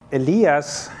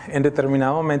Elías, en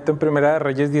determinado momento en Primera de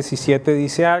Reyes 17,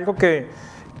 dice algo que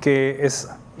es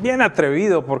bien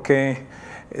atrevido, porque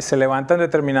se levanta en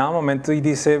determinado momento y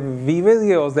dice: vive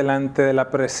Dios delante de la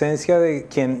presencia de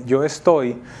quien yo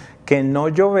estoy, que no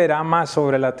lloverá más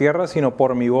sobre la tierra sino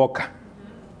por mi boca.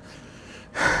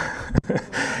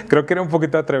 Creo que era un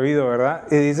poquito atrevido, ¿verdad?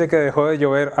 Y dice que dejó de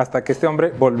llover hasta que este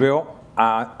hombre volvió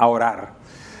a orar.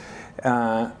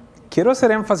 Quiero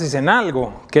hacer énfasis en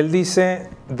algo que él dice: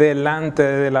 delante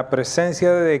de la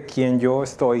presencia de quien yo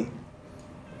estoy.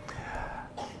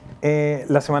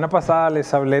 La semana pasada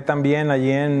les hablé también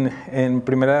allí en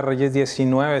Primera de Reyes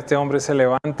 19. Este hombre se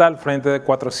levanta al frente de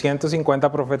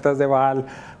 450 profetas de Baal,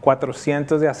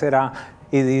 400 de Aserá,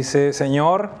 y dice: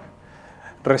 Señor,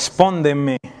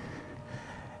 respóndeme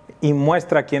y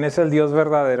muestra quién es el Dios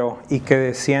verdadero, y que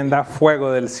descienda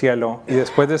fuego del cielo. Y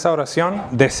después de esa oración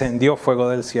descendió fuego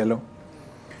del cielo.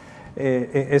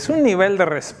 Es un nivel de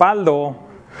respaldo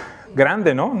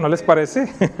grande, ¿no? ¿No les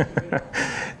parece?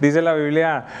 Dice la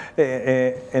Biblia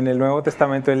en el Nuevo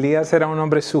Testamento: Elías era un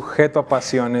hombre sujeto a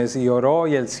pasiones, y oró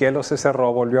y el cielo se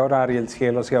cerró, volvió a orar y el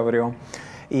cielo se abrió.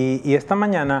 Y esta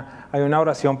mañana hay una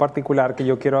oración particular que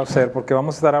yo quiero hacer, porque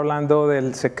vamos a estar hablando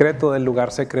del secreto, del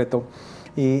lugar secreto.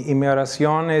 Y mi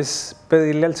oración es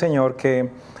pedirle al Señor que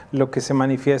lo que se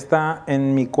manifiesta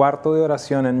en mi cuarto de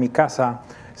oración, en mi casa,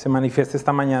 se manifieste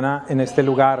esta mañana en este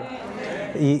lugar.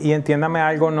 Y entiéndame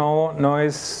algo, no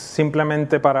es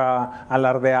simplemente para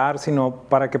alardear, sino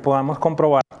para que podamos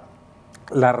comprobar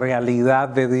la realidad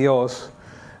de Dios,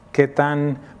 qué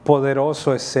tan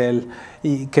poderoso es Él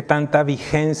y qué tanta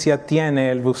vigencia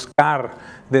tiene el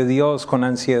buscar de Dios con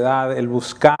ansiedad, el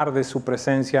buscar de su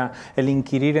presencia, el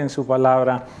inquirir en su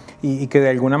palabra, y que de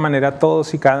alguna manera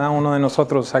todos y cada uno de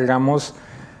nosotros salgamos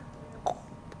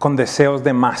con deseos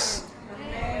de más.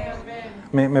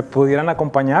 ¿Me pudieran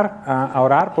acompañar a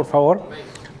orar, por favor?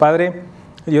 Padre,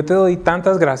 yo te doy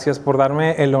tantas gracias por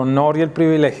darme el honor y el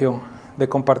privilegio de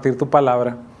compartir tu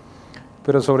palabra,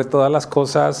 pero sobre todas las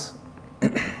cosas,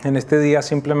 en este día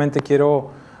simplemente quiero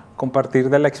compartir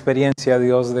de la experiencia,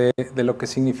 Dios, de lo que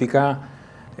significa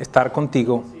estar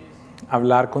contigo,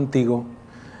 hablar contigo.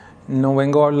 No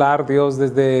vengo a hablar, Dios,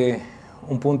 desde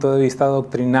un punto de vista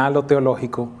doctrinal o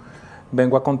teológico.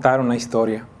 Vengo a contar una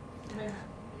historia.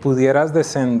 Pudieras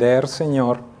descender,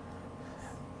 Señor,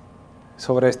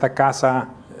 sobre esta casa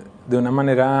de una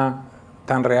manera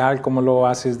tan real como lo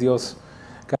haces, Dios,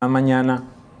 cada mañana.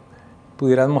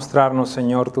 Pudieras mostrarnos,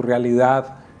 Señor, tu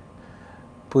realidad.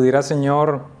 Pudieras,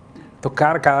 Señor,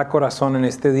 tocar cada corazón en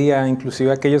este día,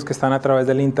 inclusive aquellos que están a través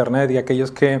del internet y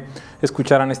aquellos que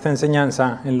escucharán esta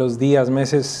enseñanza en los días,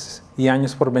 meses y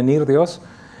años por venir, Dios.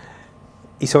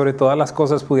 Y sobre todas las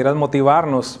cosas pudieras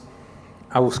motivarnos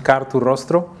a buscar tu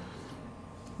rostro.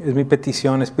 Es mi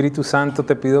petición. Espíritu Santo,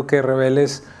 te pido que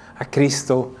reveles a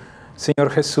Cristo.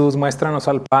 Señor Jesús, muéstranos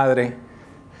al Padre.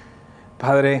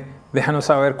 Padre, déjanos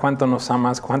saber cuánto nos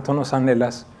amas, cuánto nos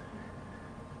anhelas.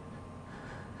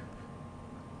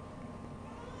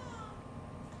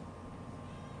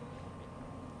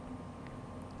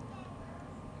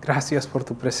 Gracias por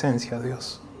tu presencia,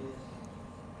 Dios.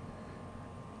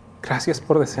 Gracias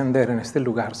por descender en este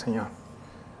lugar, Señor.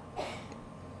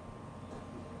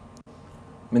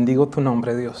 Bendigo tu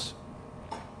nombre, Dios.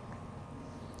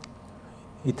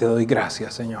 Y te doy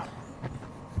gracias, Señor.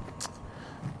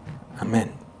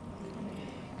 Amén.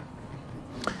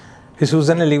 Jesús,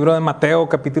 en el libro de Mateo,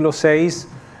 capítulo 6,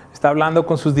 está hablando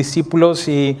con sus discípulos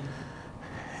y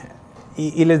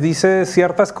les dice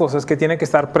ciertas cosas que tienen que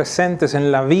estar presentes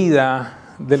en la vida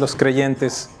de los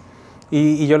creyentes.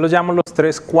 Y yo los llamo los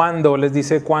tres cuando. Les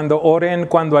dice: cuando oren,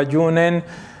 cuando ayunen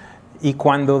y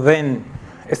cuando den.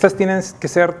 Estas tienen que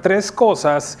ser tres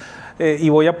cosas, y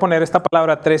voy a poner esta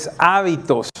palabra: tres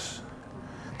hábitos,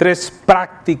 tres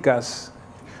prácticas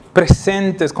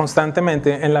presentes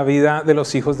constantemente en la vida de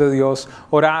los hijos de Dios.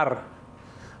 Orar,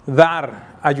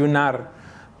 dar, ayunar.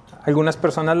 Algunas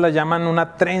personas la llaman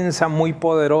una trenza muy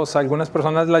poderosa, algunas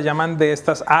personas la llaman de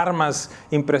estas armas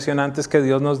impresionantes que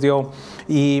Dios nos dio.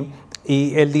 Y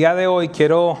el día de hoy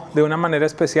quiero de una manera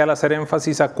especial hacer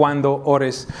énfasis a cuando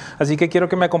ores. Así que quiero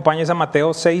que me acompañes a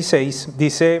Mateo 6:6.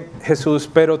 Dice Jesús: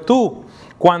 pero tú,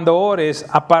 cuando ores,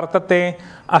 apártate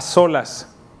a solas.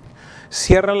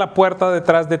 Cierra la puerta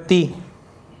detrás de ti.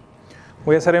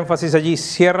 Voy a hacer énfasis allí.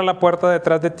 Cierra la puerta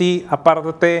detrás de ti,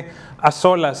 apártate a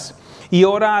solas. Y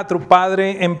ora a tu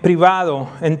Padre en privado.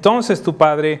 Entonces tu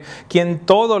Padre, quien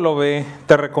todo lo ve,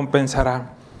 te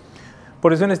recompensará.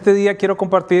 Por eso en este día quiero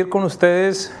compartir con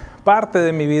ustedes parte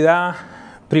de mi vida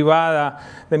privada,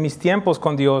 de mis tiempos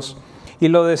con Dios. Y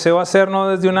lo deseo hacer no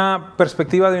desde una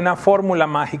perspectiva de una fórmula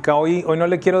mágica. Hoy no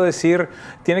le quiero decir,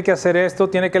 tiene que hacer esto,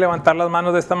 tiene que levantar las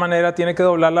manos de esta manera, tiene que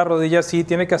doblar las rodillas así,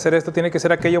 tiene que hacer esto, tiene que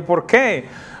hacer aquello. ¿Por qué?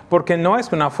 Porque no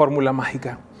es una fórmula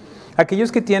mágica.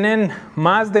 Aquellos que tienen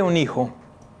más de un hijo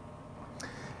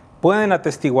pueden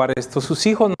atestiguar esto. Sus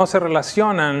hijos no se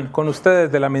relacionan con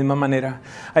ustedes de la misma manera.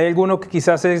 Hay alguno que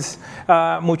quizás es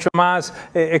mucho más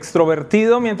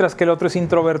extrovertido, mientras que el otro es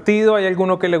introvertido. Hay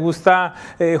alguno que le gusta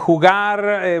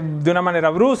jugar de una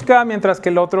manera brusca, mientras que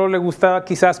el otro le gusta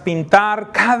quizás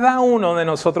pintar. Cada uno de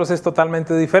nosotros es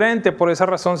totalmente diferente. Por esa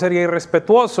razón sería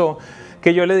irrespetuoso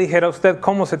que yo le dijera a usted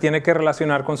cómo se tiene que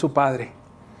relacionar con su padre.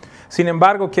 Sin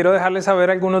embargo, quiero dejarles saber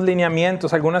algunos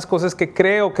lineamientos, algunas cosas que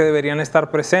creo que deberían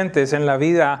estar presentes en la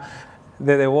vida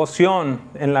de devoción,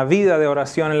 en la vida de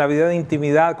oración, en la vida de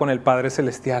intimidad con el Padre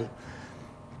Celestial.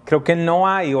 Creo que no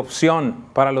hay opción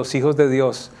para los hijos de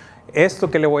Dios. Esto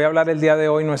que le voy a hablar el día de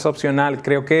hoy no es opcional.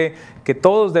 Creo que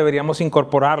todos deberíamos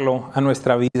incorporarlo a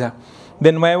nuestra vida.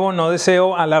 De nuevo, no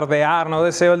deseo alardear, no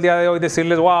deseo el día de hoy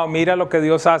decirles, wow, mira lo que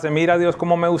Dios hace, mira Dios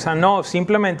cómo me usa. No,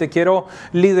 simplemente quiero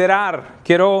liderar,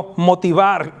 quiero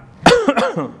motivar.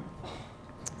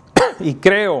 Y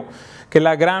creo que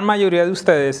la gran mayoría de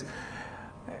ustedes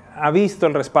ha visto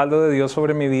el respaldo de Dios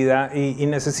sobre mi vida y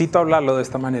necesito hablarlo de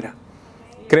esta manera.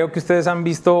 Creo que ustedes han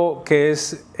visto que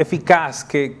es eficaz,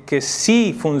 que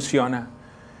sí funciona.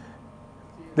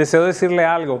 Deseo decirle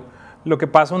algo. Lo que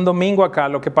pasa un domingo acá,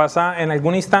 lo que pasa en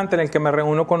algún instante en el que me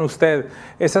reúno con usted,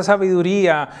 esa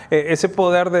sabiduría, ese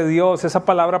poder de Dios, esa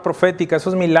palabra profética,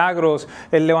 esos milagros,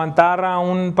 el levantar a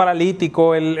un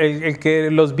paralítico, el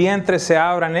que los vientres se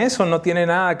abran, eso no tiene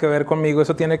nada que ver conmigo,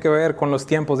 eso tiene que ver con los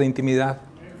tiempos de intimidad.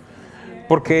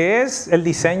 Porque es el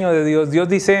diseño de Dios. Dios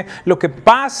dice, lo que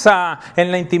pasa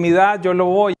en la intimidad yo lo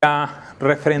voy a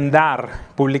refrendar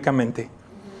públicamente.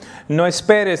 No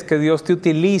esperes que Dios te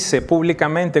utilice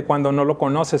públicamente cuando no lo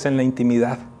conoces en la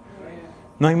intimidad.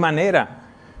 No hay manera.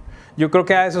 Yo creo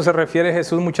que a eso se refiere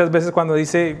Jesús muchas veces cuando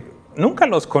dice, nunca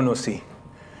los conocí.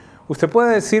 Usted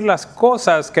puede decir las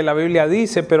cosas que la Biblia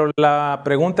dice, pero la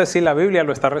pregunta es si la Biblia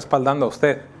lo está respaldando a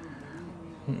usted.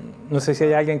 No sé si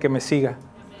hay alguien que me siga.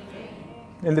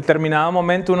 En determinado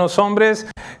momento unos hombres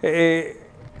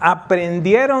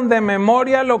aprendieron de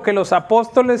memoria lo que los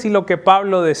apóstoles y lo que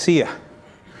Pablo decía.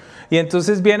 Y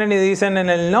entonces vienen y dicen, en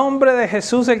el nombre de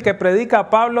Jesús, el que predica a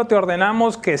Pablo, te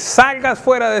ordenamos que salgas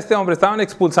fuera de este hombre. Estaban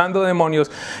expulsando demonios.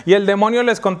 Y el demonio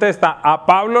les contesta, a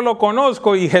Pablo lo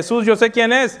conozco y Jesús yo sé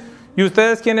quién es. ¿Y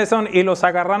ustedes quiénes son? Y los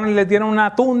agarraron y les dieron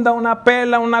una tunda, una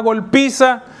pela, una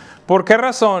golpiza. ¿Por qué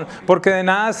razón? Porque de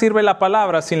nada sirve la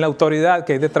palabra sin la autoridad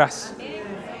que hay detrás.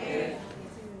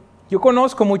 Yo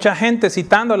conozco mucha gente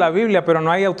citando la Biblia, pero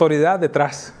no hay autoridad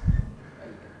detrás.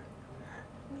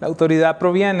 La autoridad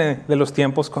proviene de los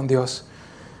tiempos con Dios.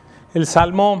 El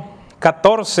Salmo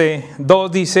 14:2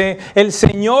 dice, el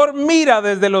Señor mira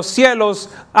desde los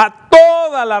cielos a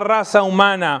toda la raza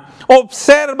humana.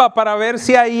 Observa para ver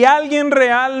si hay alguien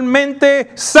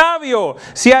realmente sabio,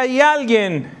 si hay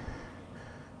alguien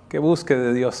que busque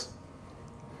de Dios.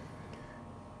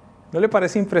 ¿No le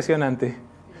parece impresionante?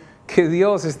 Que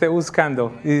Dios esté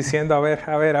buscando y diciendo, a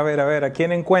ver, ¿a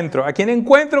quién encuentro? ¿A quién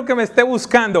encuentro que me esté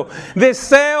buscando?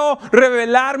 Deseo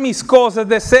revelar mis cosas,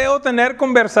 deseo tener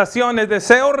conversaciones,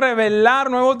 deseo revelar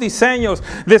nuevos diseños,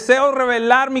 deseo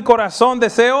revelar mi corazón,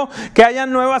 deseo que haya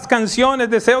nuevas canciones,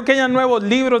 deseo que haya nuevos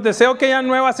libros, deseo que haya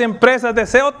nuevas empresas,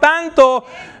 deseo tanto,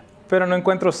 pero no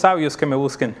encuentro sabios que me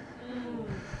busquen.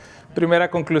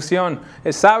 Primera conclusión,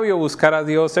 es sabio buscar a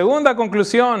Dios. Segunda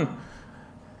conclusión,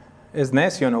 es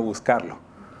necio no buscarlo.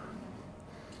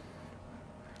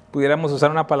 Pudiéramos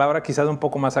usar una palabra quizás un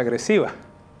poco más agresiva,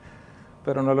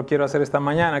 pero no lo quiero hacer esta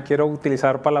mañana. Quiero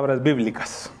utilizar palabras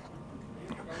bíblicas.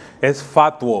 Es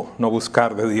fatuo no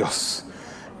buscar de Dios.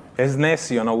 Es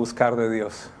necio no buscar de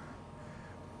Dios.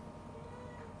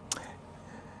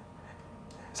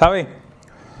 ¿Sabe?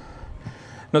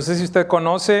 No sé si usted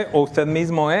conoce o usted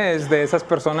mismo es de esas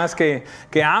personas que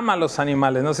ama a los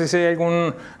animales. No sé si hay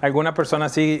alguna persona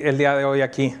así el día de hoy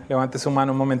aquí. Levante su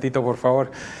mano un momentito, por favor.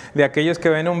 De aquellos que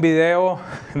ven un video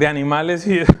de animales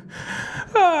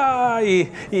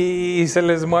y se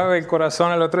les mueve el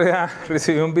corazón. El otro día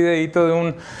recibí un videito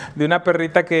de una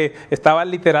perrita que estaba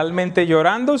literalmente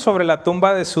llorando sobre la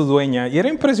tumba de su dueña. Y era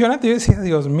impresionante. Yo decía,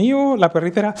 Dios mío, la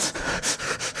perrita era...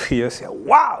 Y yo decía,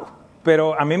 wow.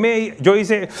 Pero a mí yo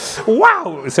hice,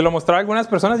 wow, se lo mostraba a algunas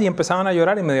personas y empezaban a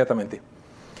llorar inmediatamente.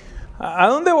 ¿A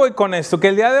dónde voy con esto? Que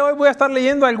el día de hoy voy a estar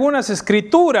leyendo algunas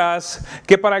escrituras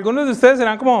que para algunos de ustedes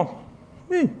serán como,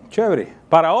 chévere.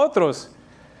 Para otros,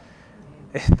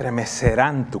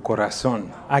 estremecerán tu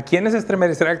corazón. ¿A quiénes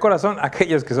estremecerá el corazón?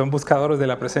 Aquellos que son buscadores de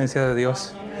la presencia de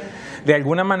Dios. De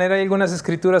alguna manera hay algunas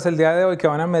escrituras el día de hoy que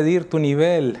van a medir tu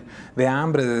nivel de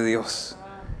hambre de Dios.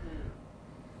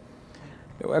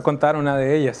 Le voy a contar una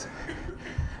de ellas.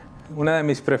 Una de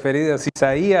mis preferidas,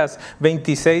 Isaías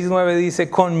 26:9 dice: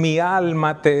 con mi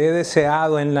alma te he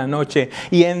deseado en la noche,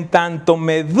 y en tanto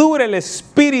me dure el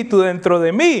espíritu dentro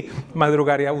de mí,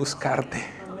 madrugaré a buscarte.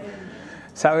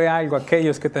 ¿Sabe algo?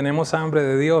 Aquellos que tenemos hambre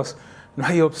de Dios, no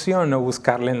hay opción no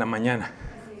buscarle en la mañana.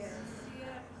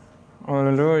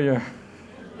 Aleluya.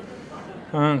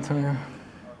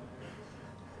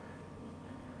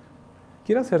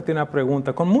 Quiero hacerte una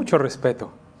pregunta con mucho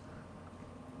respeto.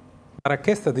 ¿Para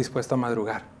qué estás dispuesto a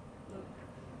madrugar?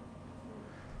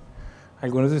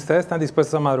 Algunos de ustedes están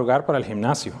dispuestos a madrugar para el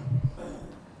gimnasio.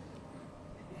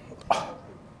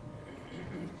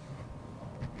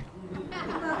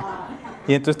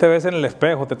 Y entonces te ves en el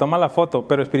espejo, te tomas la foto,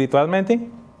 pero espiritualmente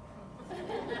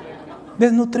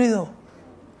desnutrido.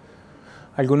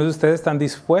 Algunos de ustedes están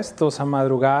dispuestos a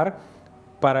madrugar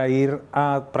para ir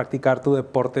a practicar tu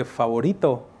deporte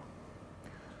favorito.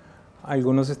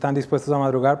 Algunos están dispuestos a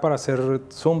madrugar para hacer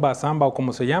zumba, samba o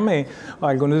como se llame.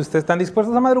 Algunos de ustedes están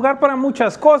dispuestos a madrugar para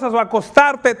muchas cosas o a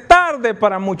acostarte tarde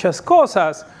para muchas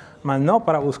cosas, mas no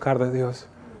para buscar de Dios.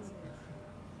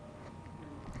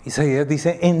 Isaías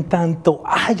dice: en tanto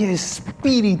haya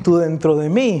espíritu dentro de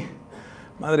mí,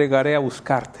 madrugaré a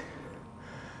buscarte.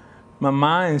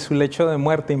 Mamá en su lecho de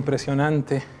muerte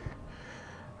impresionante,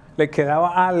 le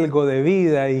quedaba algo de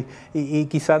vida y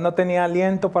quizás no tenía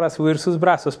aliento para subir sus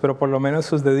brazos, pero por lo menos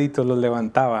sus deditos los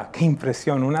levantaba. ¡Qué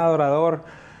impresión! Un adorador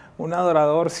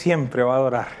siempre va a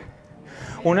adorar.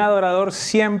 Un adorador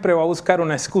siempre va a buscar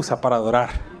una excusa para adorar.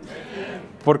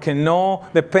 Porque no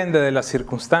depende de las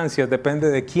circunstancias, depende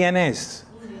de quién es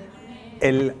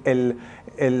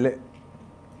el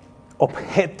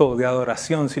objeto de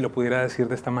adoración, si lo pudiera decir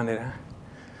de esta manera.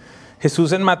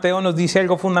 Jesús en Mateo nos dice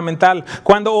algo fundamental: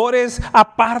 cuando ores,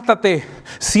 apártate,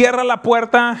 cierra la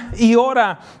puerta y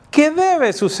ora. ¿Qué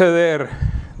debe suceder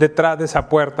detrás de esa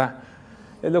puerta?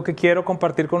 Es lo que quiero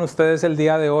compartir con ustedes el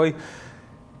día de hoy.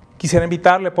 Quisiera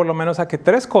invitarle por lo menos a que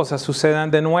 3 cosas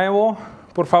sucedan. De nuevo,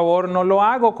 por favor, no lo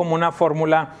hago como una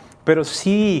fórmula, pero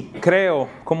sí creo,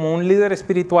 como un líder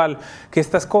espiritual, que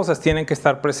estas cosas tienen que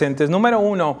estar presentes. Número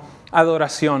 1,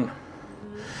 adoración.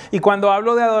 Y cuando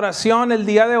hablo de adoración el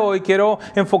día de hoy, quiero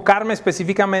enfocarme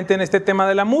específicamente en este tema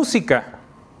de la música.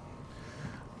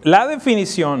 La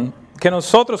definición que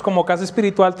nosotros como casa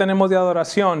espiritual tenemos de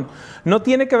adoración no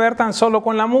tiene que ver tan solo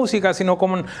con la música, sino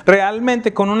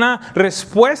realmente con una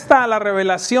respuesta a la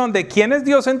revelación de quién es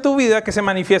Dios en tu vida, que se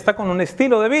manifiesta con un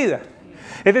estilo de vida.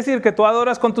 Es decir, que tú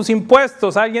adoras con tus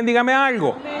impuestos. Alguien dígame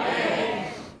algo.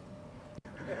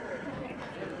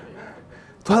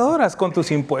 Tú adoras con tus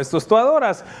impuestos, tú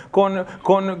adoras con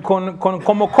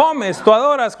cómo comes, tú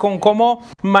adoras con cómo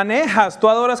manejas, tú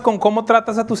adoras con cómo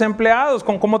tratas a tus empleados,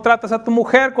 con cómo tratas a tu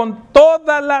mujer, con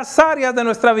todas las áreas de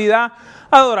nuestra vida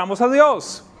adoramos a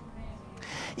Dios.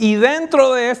 Y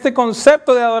dentro de este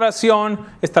concepto de adoración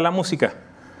está la música.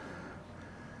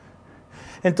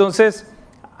 Entonces,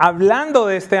 hablando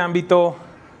de este ámbito,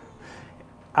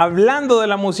 hablando de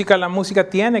la música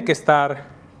tiene que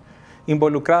estar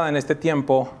involucrada en este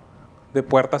tiempo de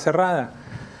puerta cerrada.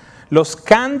 Los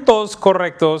cantos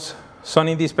correctos son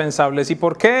indispensables. ¿Y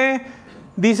por qué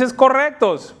dices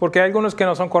correctos? Porque hay algunos que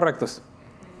no son correctos.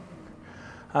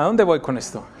 ¿A dónde voy con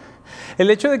esto?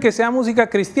 El hecho de que sea música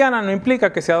cristiana no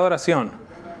implica que sea adoración.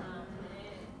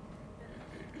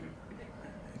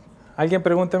 Alguien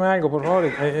pregúnteme algo, por favor.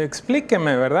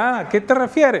 Explíqueme, ¿verdad? ¿A qué te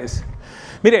refieres?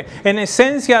 Mire, en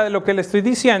esencia de lo que le estoy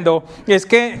diciendo es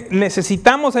que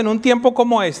necesitamos en un tiempo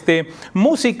como este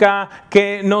música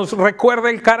que nos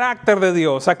recuerde el carácter de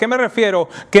Dios. ¿A qué me refiero?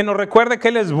 Que nos recuerde que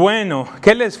Él es bueno,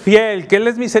 que Él es fiel, que Él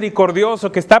es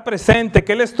misericordioso, que está presente,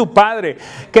 que Él es tu Padre,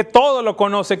 que todo lo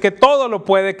conoce, que todo lo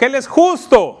puede, que Él es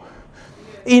justo.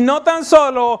 Y no tan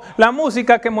solo la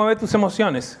música que mueve tus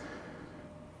emociones.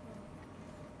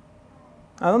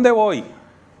 ¿A dónde voy?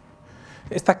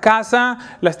 Esta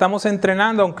casa la estamos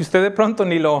entrenando, aunque usted de pronto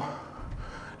ni lo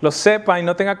sepa y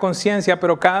no tenga conciencia,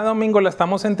 pero cada domingo la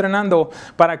estamos entrenando.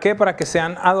 ¿Para qué? Para que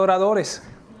sean adoradores,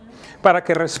 para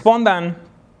que respondan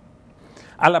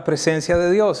a la presencia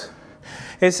de Dios.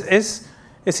 Es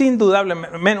indudable,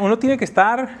 uno tiene que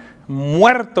estar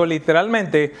muerto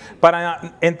literalmente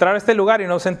para entrar a este lugar y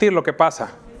no sentir lo que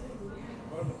pasa.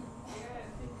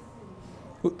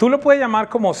 Tú lo puedes llamar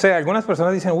como sea. Algunas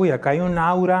personas dicen: uy, acá hay un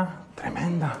aura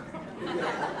tremenda.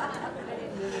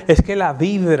 Es que la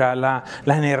vibra, la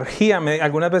energía,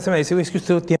 algunas veces me dicen, es que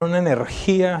usted tiene una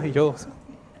energía. Y yo,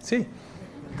 sí,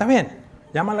 está bien,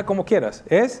 llámala como quieras.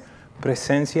 Es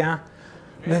presencia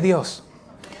de Dios.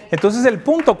 Entonces, ¿el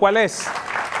punto cuál es?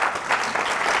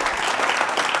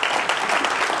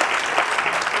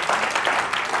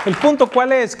 El punto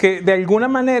cuál es, que de alguna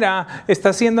manera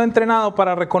estás siendo entrenado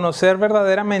para reconocer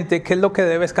verdaderamente qué es lo que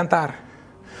debes cantar.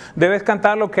 Debes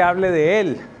cantar lo que hable de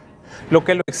Él, lo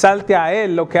que lo exalte a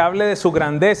Él, lo que hable de su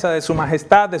grandeza, de su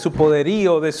majestad, de su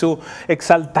poderío, de su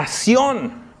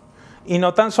exaltación. Y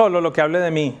no tan solo lo que hable de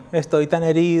mí. Estoy tan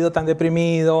herido, tan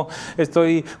deprimido,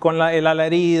 estoy con la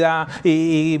herida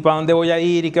y ¿para dónde voy a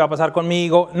ir y qué va a pasar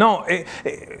conmigo? No,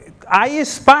 ¿hay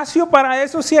espacio para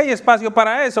eso? Sí hay espacio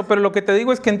para eso, pero lo que te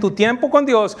digo es que en tu tiempo con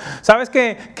Dios, sabes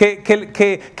que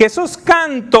esos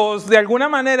cantos de alguna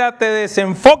manera te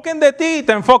desenfoquen de ti y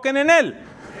te enfoquen en Él.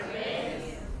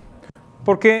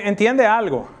 Porque entiende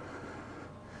algo.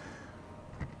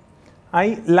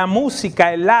 Hay la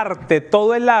música, el arte,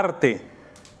 todo el arte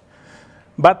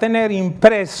va a tener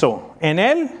impreso en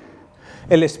él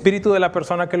el espíritu de la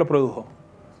persona que lo produjo.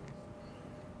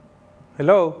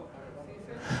 Hello.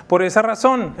 Por esa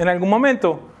razón, en algún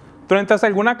momento, tú entras a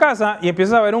alguna casa y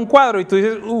empiezas a ver un cuadro y tú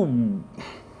dices,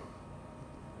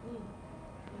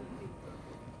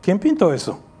 ¿quién pintó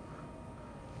eso?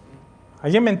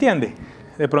 ¿Alguien me entiende?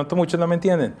 De pronto muchos no me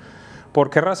entienden. ¿Por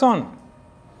qué razón?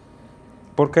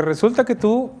 Porque resulta que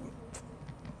tú,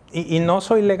 y no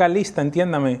soy legalista,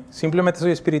 entiéndame, simplemente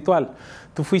soy espiritual.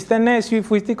 Tú fuiste necio y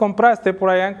fuiste y compraste por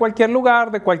allá en cualquier lugar,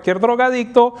 de cualquier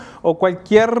drogadicto o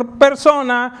cualquier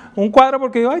persona, un cuadro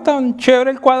porque ay, tan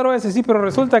chévere el cuadro ese, sí, pero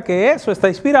resulta que eso está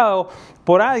inspirado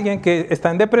por alguien que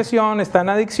está en depresión, está en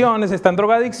adicciones, está en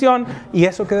drogadicción, y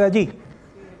eso queda allí.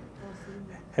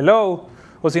 Hello.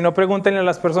 O si no, pregúntenle a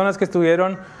las personas que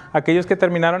estuvieron, aquellos que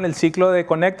terminaron el ciclo de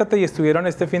Conéctate y estuvieron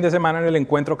este fin de semana en el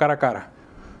encuentro cara a cara.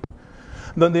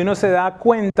 Donde uno se da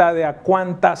cuenta de a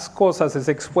cuántas cosas es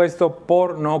expuesto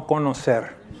por no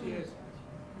conocer.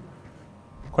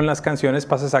 Con las canciones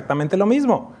pasa exactamente lo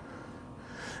mismo.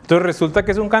 Entonces resulta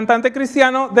que es un cantante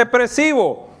cristiano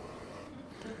depresivo.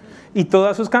 Y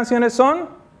todas sus canciones son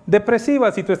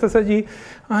depresivas. Y tú estás allí,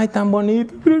 ay, tan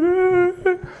bonito.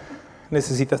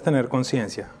 Necesitas tener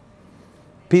conciencia.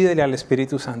 Pídele al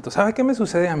Espíritu Santo. ¿Sabe qué me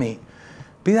sucede a mí?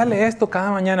 Pídale esto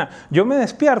cada mañana. Yo me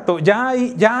despierto, ya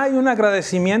hay un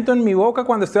agradecimiento en mi boca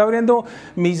cuando estoy abriendo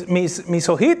mis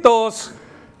ojitos.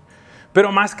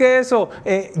 Pero más que eso,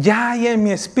 ya hay en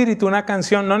mi espíritu una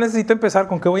canción. No necesito empezar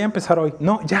con qué voy a empezar hoy.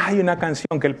 No, ya hay una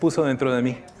canción que Él puso dentro de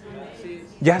mí.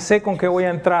 Ya sé con qué voy a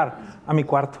entrar a mi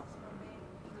cuarto.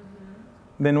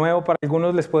 De nuevo, para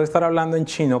algunos les puedo estar hablando en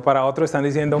chino, para otros están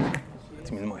diciendo,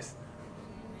 así mismo es.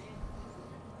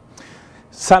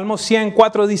 Salmo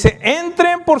 104 dice,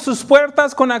 entren por sus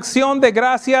puertas con acción de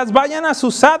gracias, vayan a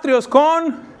sus atrios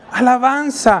con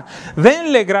alabanza,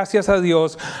 denle gracias a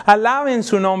Dios, alaben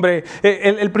su nombre.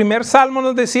 El primer salmo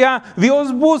nos decía,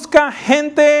 Dios busca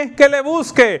gente que le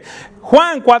busque.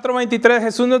 Juan 4:23,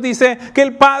 Jesús nos dice que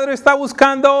el Padre está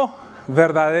buscando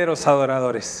verdaderos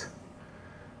adoradores.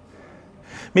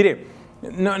 Mire,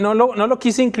 no lo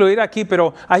quise incluir aquí,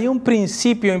 pero hay un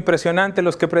principio impresionante.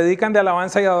 Los que predican de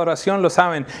alabanza y adoración lo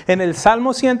saben. En el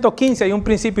Salmo 115 hay un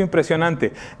principio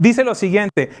impresionante. Dice lo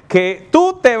siguiente, que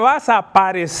tú te vas a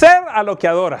parecer a lo que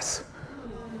adoras.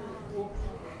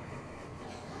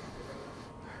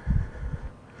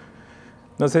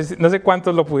 No sé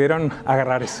cuántos lo pudieron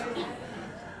agarrar eso.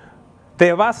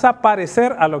 Te vas a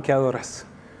parecer a lo que adoras.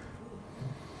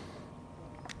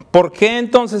 ¿Por qué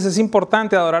entonces es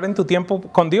importante adorar en tu tiempo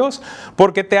con Dios?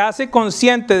 Porque te hace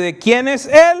consciente de quién es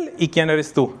Él y quién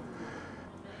eres tú.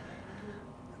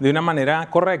 De una manera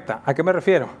correcta. ¿A qué me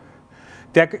refiero?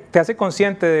 Te hace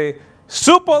consciente de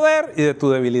su poder y de tu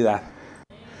debilidad.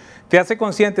 Te hace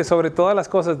consciente sobre todas las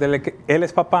cosas de que Él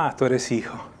es papá, tú eres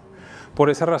hijo. Por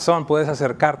esa razón puedes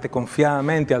acercarte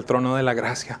confiadamente al trono de la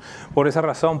gracia. Por esa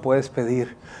razón puedes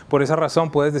pedir. Por esa razón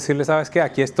puedes decirle, ¿sabes qué?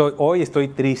 Aquí estoy, hoy estoy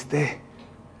triste.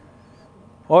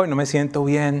 Hoy no me siento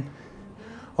bien.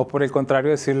 O por el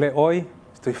contrario, decirle, hoy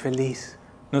estoy feliz.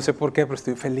 No sé por qué, pero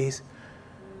estoy feliz.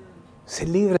 Sé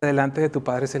libre delante de tu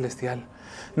Padre Celestial.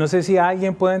 No sé si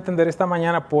alguien puede entender esta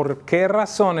mañana por qué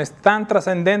razón es tan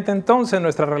trascendente entonces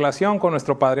nuestra relación con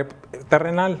nuestro Padre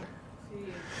terrenal.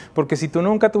 Porque si tú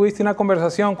nunca tuviste una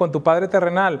conversación con tu Padre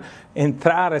terrenal,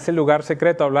 entrar a ese lugar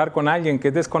secreto, hablar con alguien que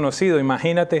es desconocido,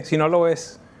 imagínate si no lo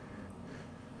ves.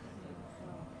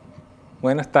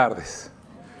 Buenas tardes.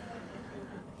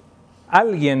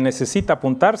 Alguien necesita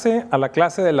apuntarse a la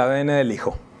clase del ADN del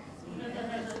Hijo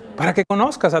para que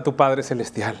conozcas a tu Padre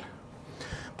Celestial.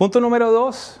 Punto número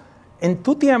 2, en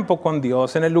tu tiempo con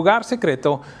Dios, en el lugar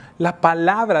secreto, la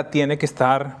palabra tiene que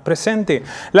estar presente.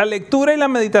 La lectura y la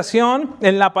meditación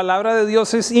en la palabra de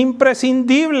Dios es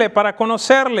imprescindible para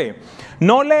conocerle.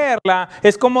 No leerla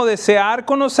es como desear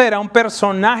conocer a un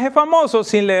personaje famoso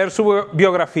sin leer su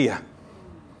biografía.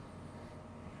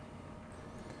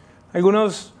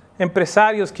 Algunos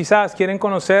empresarios quizás quieren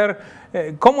conocer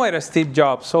cómo era Steve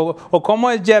Jobs o cómo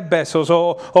es Jeff Bezos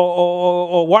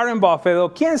o Warren Buffett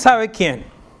o quién sabe quién.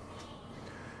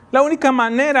 La única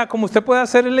manera como usted puede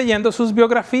hacer es leyendo sus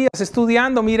biografías,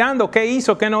 estudiando, mirando qué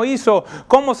hizo, qué no hizo,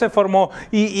 cómo se formó.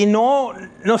 Y no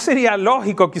sería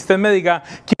lógico que usted me diga,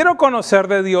 quiero conocer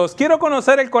de Dios, quiero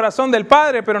conocer el corazón del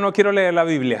Padre, pero no quiero leer la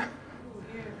Biblia.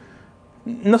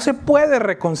 No se puede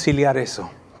reconciliar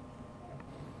eso.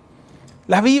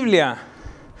 La Biblia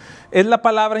es la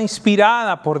palabra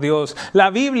inspirada por Dios. La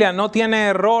Biblia no tiene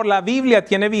error, la Biblia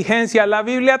tiene vigencia, la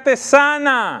Biblia te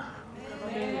sana.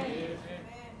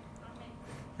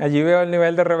 Allí veo el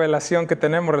nivel de revelación que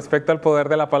tenemos respecto al poder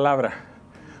de la palabra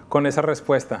con esa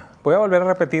respuesta. Voy a volver a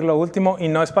repetir lo último y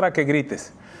no es para que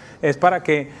grites. Es para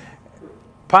que,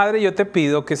 Padre, yo te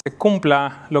pido que se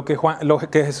cumpla lo que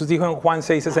Jesús dijo en Juan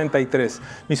 6:63.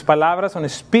 Mis palabras son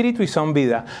espíritu y son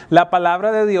vida. La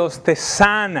palabra de Dios te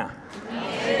sana.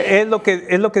 Es lo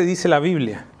que dice la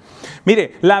Biblia.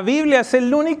 Mire, la Biblia es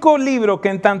el único libro que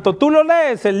en tanto tú lo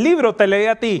lees, el libro te lee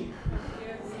a ti.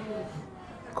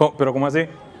 ¿Pero cómo así?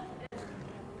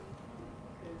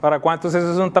 ¿Para cuántos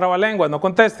eso es un trabalenguas? No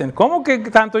contesten. ¿Cómo que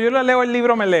tanto yo le leo el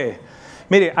libro me lee?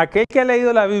 Mire, aquel que ha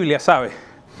leído la Biblia sabe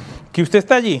que usted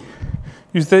está allí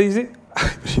y usted dice,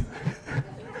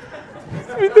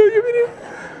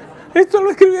 esto lo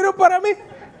escribieron para mí.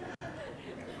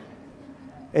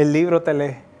 El libro te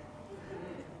lee.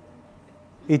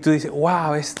 Y tú dices,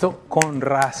 wow, esto con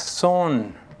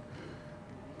razón,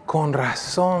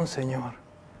 Señor.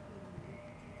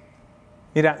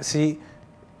 Mira, si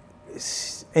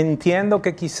entiendo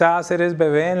que quizás eres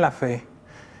bebé en la fe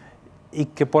y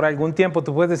que por algún tiempo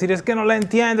tú puedes decir, es que no la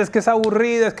entiendes, es que es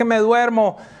aburrida, es que me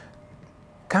duermo.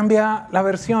 Cambia la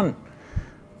versión.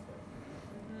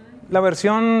 La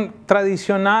versión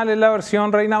tradicional es la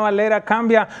versión Reina Valera,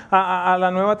 cambia a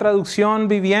la nueva traducción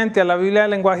viviente, a la Biblia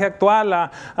del lenguaje actual,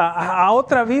 a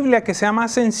otra Biblia que sea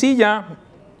más sencilla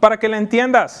para que la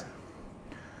entiendas.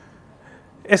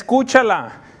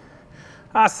 Escúchala.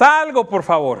 Haz algo, por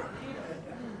favor.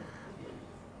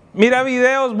 Mira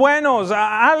videos buenos,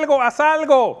 haz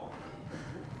algo.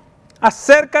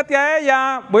 Acércate a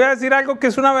ella. Voy a decir algo que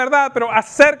es una verdad, pero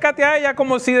acércate a ella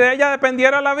como si de ella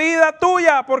dependiera la vida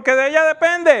tuya, porque de ella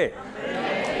depende.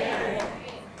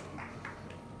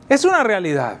 Es una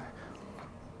realidad.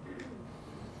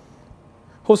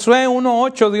 Josué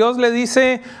 1:8, Dios le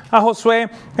dice a Josué,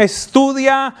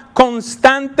 estudia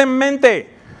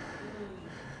constantemente.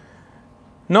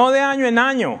 No de año en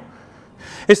año.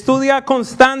 Estudia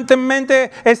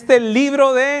constantemente este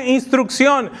libro de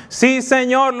instrucción. Sí,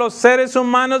 Señor, los seres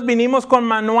humanos vinimos con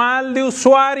manual de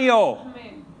usuario.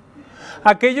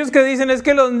 Aquellos que dicen es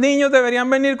que los niños deberían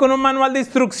venir con un manual de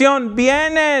instrucción,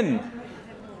 vienen.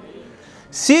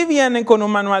 Sí vienen con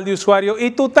un manual de usuario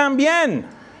y tú también.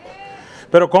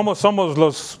 Pero ¿cómo somos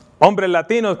los hombres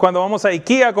latinos cuando vamos a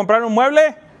IKEA a comprar un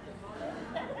mueble?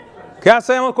 ¿Qué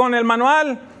hacemos con el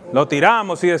manual? Lo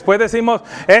tiramos y después decimos,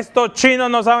 estos chinos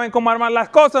no saben cómo armar las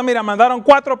cosas. Mira, mandaron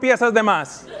 4 piezas de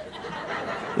más.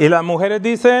 Y las mujeres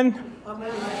dicen,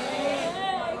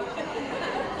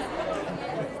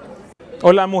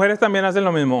 o las mujeres también hacen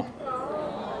lo mismo.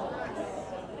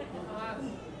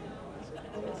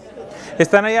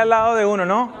 Están ahí al lado de uno,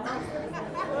 ¿no?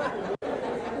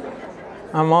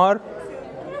 Amor,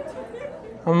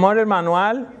 el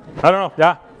manual. No,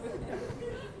 ya.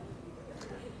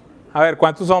 A ver,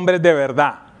 ¿cuántos hombres de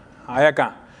verdad hay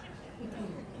acá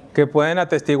que pueden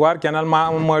atestiguar que han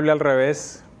armado un mueble al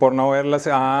revés por no verlas?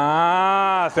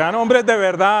 Sean hombres de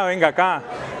verdad, venga acá.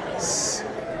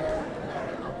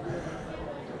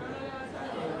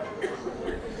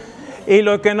 Y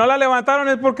los que no la levantaron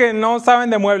es porque no saben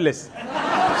de muebles.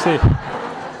 Sí.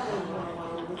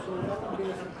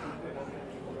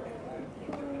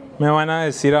 Me van a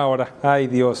decir ahora, ay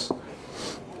Dios.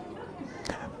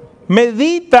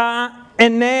 Medita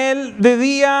en él de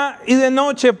día y de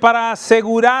noche para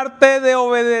asegurarte de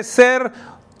obedecer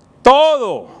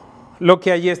todo lo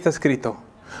que allí está escrito.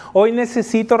 Hoy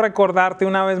necesito recordarte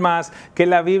una vez más que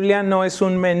la Biblia no es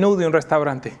un menú de un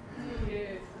restaurante.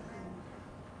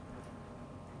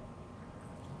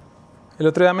 El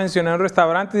otro día mencioné un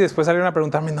restaurante y después salieron a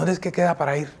preguntarme, ¿dónde es que queda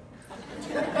para ir?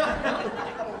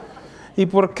 ¿Y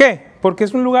por qué? Porque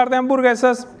es un lugar de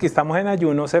hamburguesas, que estamos en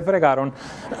ayuno, se fregaron.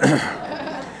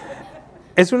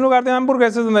 Es un lugar de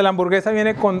hamburguesas donde la hamburguesa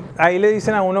viene con, ahí le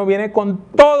dicen a uno, viene con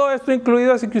todo esto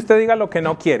incluido, así que usted diga lo que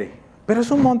no quiere. Pero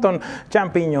es un montón,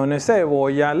 champiñones,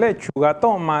 cebolla, lechuga,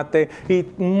 tomate y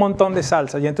un montón de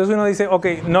salsa. Y entonces uno dice, ok,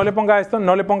 no le ponga esto,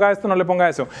 no le ponga esto, no le ponga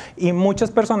eso. Y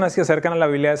muchas personas se acercan a la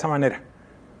Biblia de esa manera.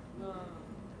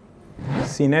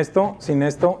 Sin esto, sin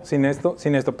esto, sin esto,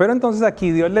 sin esto. Pero entonces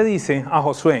aquí Dios le dice a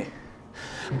Josué,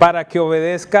 para que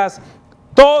obedezcas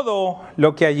todo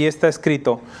lo que allí está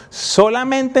escrito.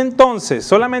 Solamente entonces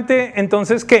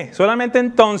 ¿qué? Solamente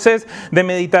entonces de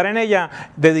meditar en ella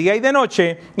de día y de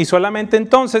noche, y solamente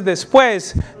entonces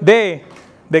después ¿de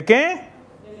qué?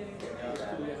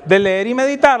 De leer y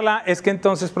meditarla, es que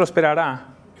entonces prosperará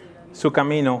su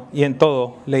camino y en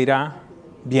todo le irá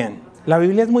bien. La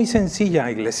Biblia es muy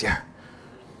sencilla, iglesia.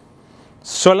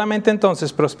 Solamente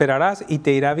entonces prosperarás y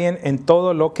te irá bien en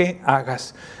todo lo que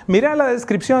hagas. Mira la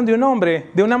descripción de un hombre,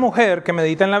 de una mujer que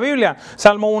medita en la Biblia.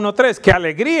 Salmo 1:3, ¡qué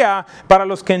alegría para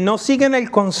los que no siguen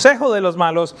el consejo de los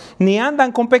malos, ni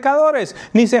andan con pecadores,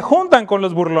 ni se juntan con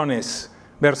los burlones!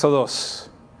 Verso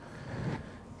 2,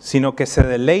 sino que se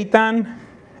deleitan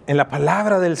en la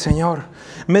palabra del Señor,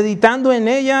 meditando en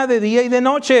ella de día y de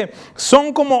noche.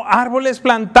 Son como árboles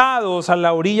plantados a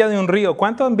la orilla de un río.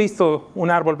 ¿Cuántos han visto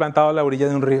un árbol plantado a la orilla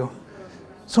de un río?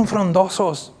 Son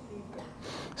frondosos.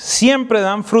 Siempre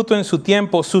dan fruto en su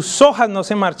tiempo. Sus hojas no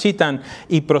se marchitan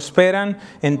y prosperan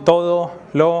en todo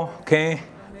lo que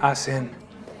hacen.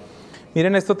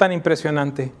 Miren esto tan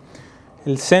impresionante.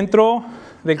 El centro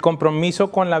del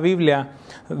compromiso con la Biblia,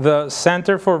 The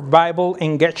Center for Bible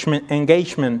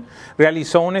Engagement,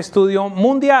 realizó un estudio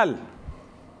mundial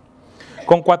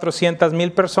con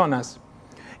 400,000 personas.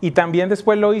 Y también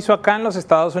después lo hizo acá en los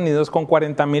Estados Unidos con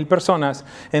 40,000 personas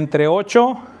entre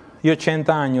 8 y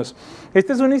 80 años.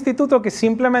 Este es un instituto que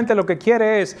simplemente lo que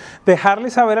quiere es dejarle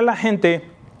saber a la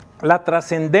gente la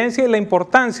trascendencia y la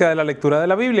importancia de la lectura de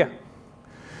la Biblia.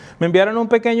 Me enviaron un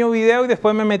pequeño video y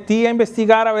después me metí a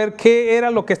investigar a ver qué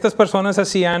era lo que estas personas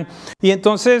hacían. Y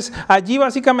entonces allí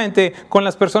básicamente con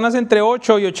las personas entre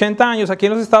 8 y 80 años aquí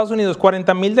en los Estados Unidos,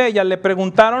 40,000 de ellas le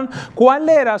preguntaron cuál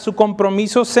era su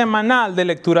compromiso semanal de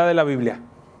lectura de la Biblia.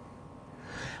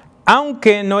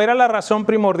 Aunque no era la razón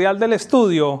primordial del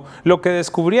estudio, lo que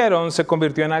descubrieron se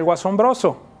convirtió en algo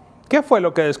asombroso. ¿Qué fue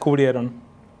lo que descubrieron?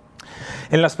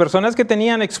 En las personas que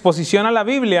tenían exposición a la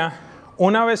Biblia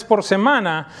una vez por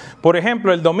semana, por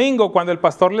ejemplo, el domingo, cuando el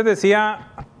pastor les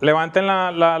decía, levanten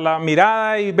la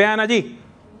mirada y vean allí,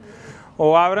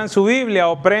 o abran su Biblia,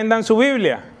 o prendan su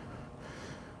Biblia.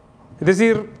 Es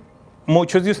decir,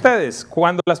 muchos de ustedes,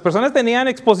 cuando las personas tenían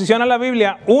exposición a la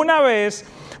Biblia una vez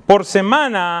por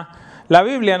semana, la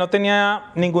Biblia no tenía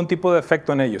ningún tipo de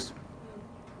efecto en ellos.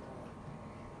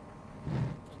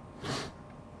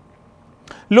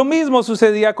 Lo mismo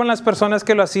sucedía con las personas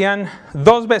que lo hacían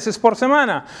 2 veces por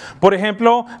semana. Por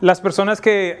ejemplo, las personas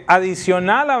que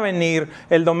adicional a venir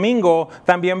el domingo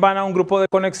también van a un grupo de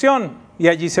conexión y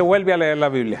allí se vuelve a leer la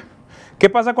Biblia. ¿Qué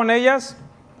pasa con ellas?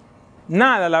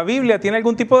 Nada, ¿la Biblia tiene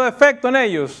algún tipo de efecto en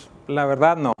ellos? La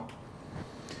verdad no.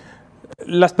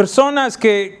 Las personas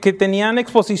que tenían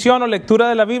exposición o lectura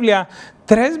de la Biblia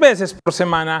 3 veces por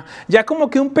semana, ya como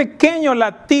que un pequeño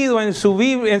latido en su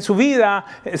vida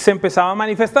se empezaba a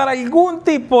manifestar, algún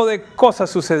tipo de cosas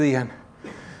sucedían.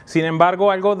 Sin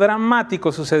embargo, algo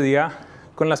dramático sucedía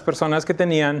con las personas que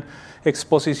tenían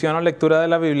exposición o lectura de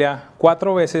la Biblia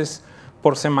 4 veces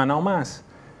por semana o más.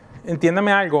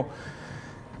 Entiéndame algo,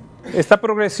 esta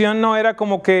progresión no era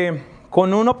como que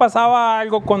con 1 pasaba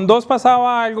algo, con 2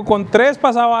 pasaba algo, con 3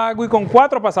 pasaba algo y con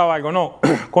 4 pasaba algo. No,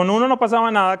 con 1 no pasaba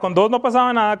nada, con 2 no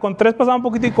pasaba nada, con 3 pasaba un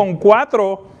poquito y con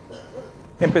 4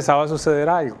 empezaba a suceder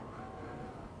algo.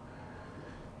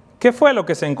 ¿Qué fue lo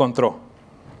que se encontró?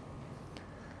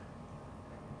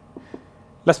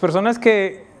 Las personas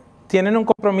que tienen un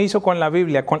compromiso con la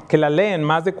Biblia, que la leen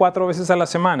más de 4 veces a la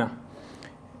semana,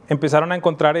 empezaron a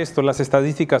encontrar esto. Las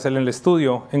estadísticas en el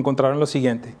estudio encontraron lo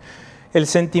siguiente. El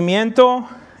sentimiento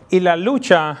y la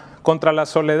lucha contra la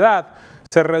soledad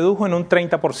se redujo en un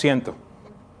 30%.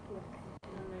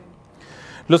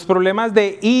 Los problemas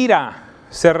de ira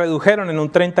se redujeron en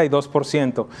un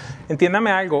 32%.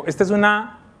 Entiéndame algo, esta es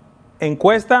una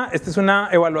encuesta, esta es una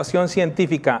evaluación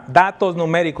científica, datos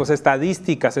numéricos,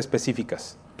 estadísticas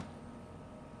específicas.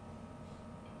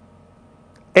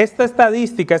 Esta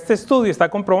estadística, este estudio está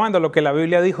comprobando lo que la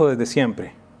Biblia dijo desde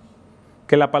siempre,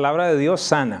 que la palabra de Dios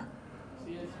sana.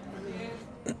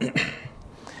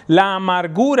 La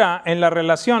amargura en las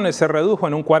relaciones se redujo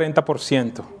en un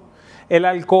 40%. El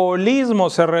alcoholismo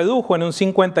se redujo en un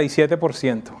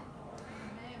 57%.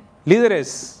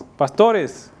 Líderes,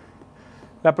 pastores,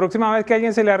 la próxima vez que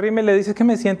alguien se le arrime y le dice que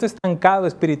me siento estancado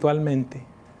espiritualmente,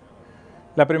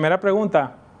 la primera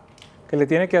pregunta que le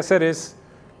tiene que hacer es,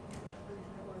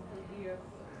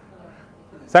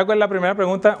 ¿sabe cuál es la primera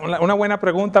pregunta? Una buena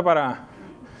pregunta para,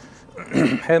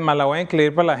 es más, la voy a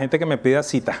incluir para la gente que me pida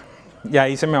cita, y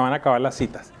ahí se me van a acabar las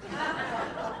citas.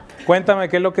 Cuéntame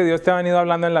qué es lo que Dios te ha venido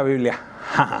hablando en la Biblia.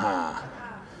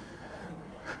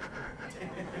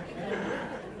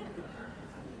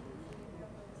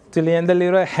 Estoy leyendo el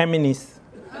libro de Géminis.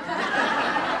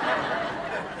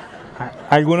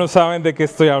 Algunos saben de qué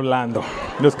estoy hablando,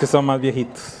 los que son más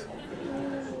viejitos.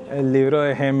 El libro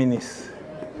de Géminis.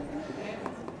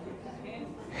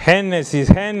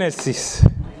 Génesis.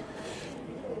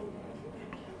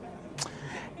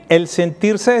 El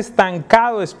sentirse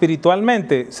estancado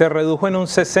espiritualmente se redujo en un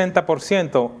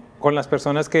 60% con las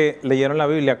personas que leyeron la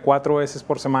Biblia 4 veces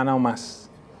por semana o más.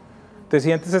 ¿Te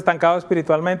sientes estancado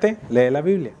espiritualmente? Lee la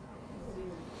Biblia.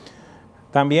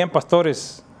 También,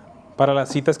 pastores, para las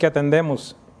citas que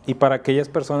atendemos y para aquellas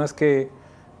personas que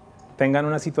tengan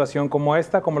una situación como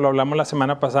esta, como lo hablamos la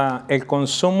semana pasada, el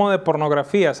consumo de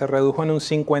pornografía se redujo en un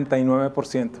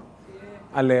 59%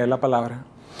 al leer la palabra.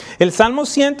 El Salmo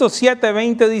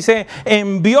 107:20 dice,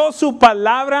 envió su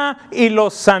palabra y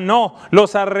los sanó,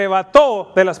 los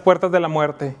arrebató de las puertas de la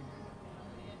muerte.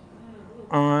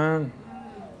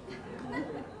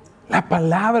 La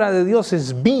palabra de Dios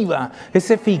es viva,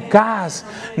 es eficaz.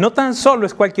 No tan solo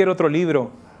es cualquier otro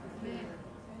libro.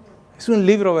 Es un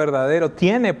libro verdadero,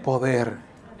 tiene poder.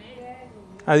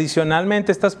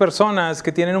 Adicionalmente, estas personas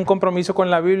que tienen un compromiso con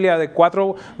la Biblia de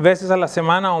 4 veces a la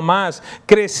semana o más,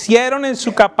 crecieron en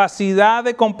su capacidad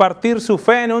de compartir su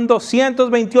fe en un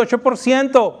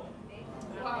 228%.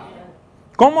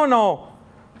 ¿Cómo no?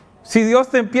 Si Dios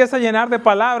te empieza a llenar de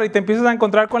palabra y te empiezas a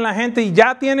encontrar con la gente y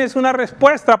ya tienes una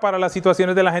respuesta para las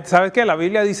situaciones de la gente. ¿Sabes qué? La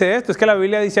Biblia dice esto, es que la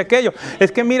Biblia dice aquello.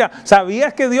 Es que mira,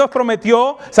 ¿sabías que Dios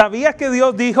prometió? ¿Sabías que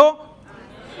Dios dijo?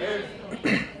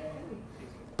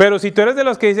 Pero si tú eres de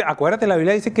los que dicen, acuérdate, la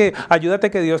Biblia dice que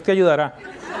ayúdate que Dios te ayudará.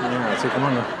 Así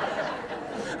como no.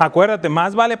 Acuérdate,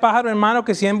 más vale pájaro en mano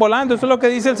que 100 volando. Eso es lo que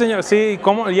dice el Señor. Sí,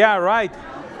 ¿cómo? Yeah, right.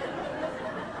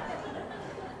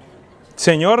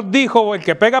 Señor dijo, el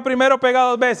que pega primero pega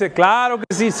 2 veces. Claro que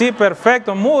sí,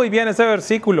 perfecto. Muy bien ese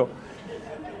versículo.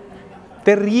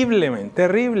 Terrible, man,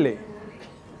 terrible.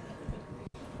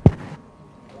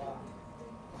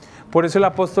 Por eso el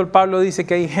apóstol Pablo dice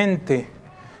que hay gente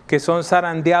que son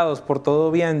zarandeados por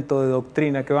todo viento de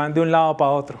doctrina, que van de un lado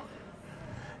para otro.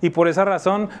 Y por esa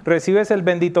razón recibes el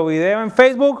bendito video en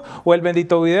Facebook o el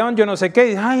bendito video en yo no sé qué. Y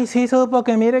dices, ay, sí, supo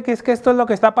que mire que es que esto es lo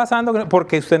que está pasando.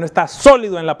 Porque usted no está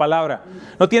sólido en la palabra.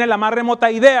 No tiene la más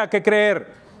remota idea que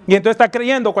creer. Y entonces está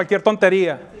creyendo cualquier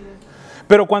tontería.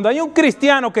 Pero cuando hay un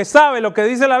cristiano que sabe lo que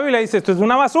dice la Biblia, dice, esto es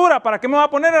una basura, ¿para qué me va a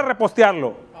poner a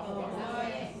repostearlo?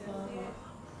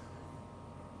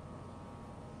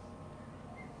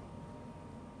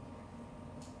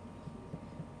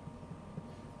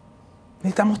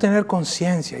 Necesitamos tener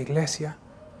conciencia, iglesia.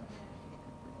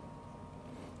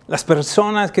 Las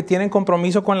personas que tienen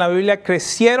compromiso con la Biblia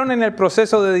crecieron en el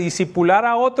proceso de discipular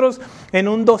a otros en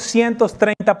un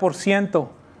 230%.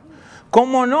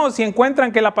 ¿Cómo no? Si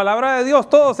encuentran que la palabra de Dios,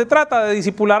 todo se trata de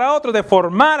discipular a otros, de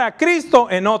formar a Cristo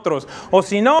en otros. O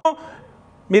si no,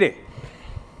 mire,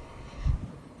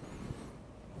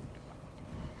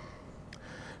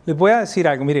 les voy a decir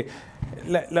algo. Mire,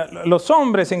 los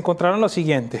hombres encontraron lo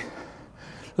siguiente.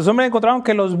 Los hombres encontraron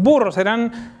que los burros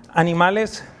eran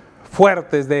animales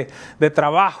fuertes de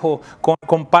trabajo,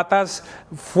 con patas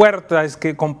fuertes,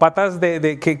 con patas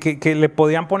que le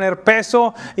podían poner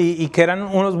peso y que eran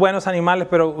unos buenos animales,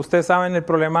 pero ustedes saben el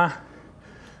problema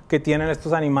que tienen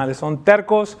estos animales. Son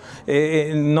tercos,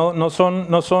 no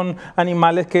son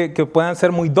animales que puedan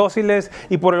ser muy dóciles.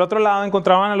 Y por el otro lado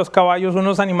encontraban a los caballos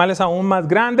unos animales aún más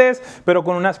grandes, pero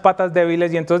con unas patas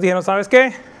débiles. Y entonces dijeron, ¿sabes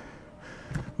qué?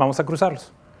 Vamos a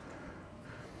cruzarlos.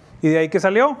 ¿Y de ahí qué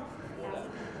salió?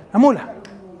 La mula.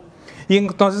 Y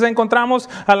entonces encontramos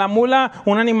a la mula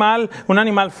un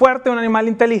animal fuerte, un animal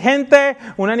inteligente,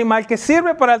 un animal que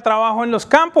sirve para el trabajo en los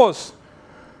campos.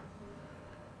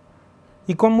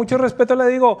 Y con mucho respeto le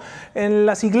digo, en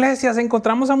las iglesias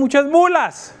encontramos a muchas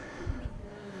mulas.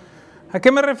 ¿A qué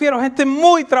me refiero? Gente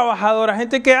muy trabajadora,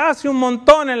 gente que hace un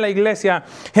montón en la iglesia,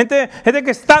 gente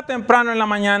que está temprano en la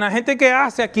mañana, gente que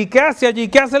hace aquí, que hace allí,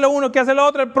 que hace lo uno, que hace lo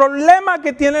otro. El problema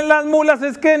que tienen las mulas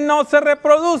es que no se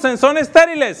reproducen, son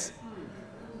estériles.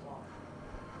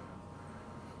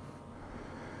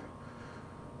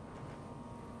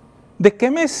 ¿De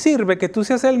qué me sirve que tú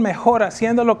seas el mejor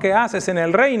haciendo lo que haces en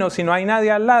el reino si no hay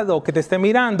nadie al lado que te esté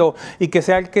mirando y que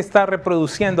sea el que está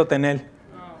reproduciéndote en él?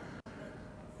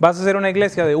 Vas a ser una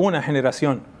iglesia de una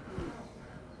generación.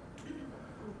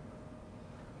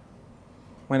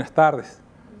 Buenas tardes.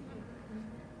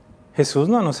 Jesús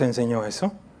no nos enseñó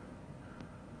eso.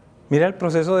 Mira el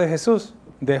proceso de Jesús.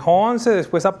 Dejó 11,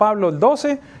 después a Pablo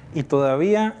 12 y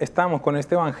todavía estamos con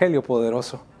este evangelio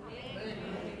poderoso.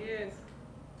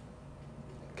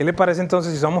 ¿Qué le parece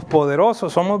entonces si somos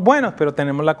poderosos, somos buenos, pero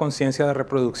tenemos la conciencia de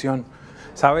reproducción?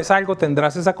 ¿Sabes algo?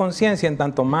 Tendrás esa conciencia en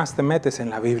tanto más te metes en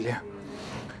la Biblia.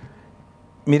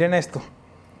 Miren esto.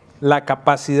 La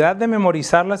capacidad de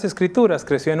memorizar las escrituras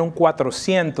creció en un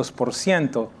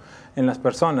 400% en las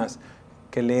personas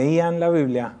que leían la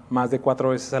Biblia más de 4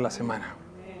 veces a la semana.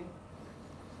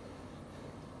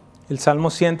 El Salmo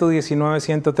 119,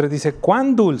 103 dice: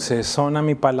 cuán dulces son a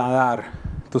mi paladar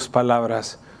tus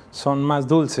palabras, son más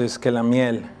dulces que la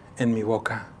miel en mi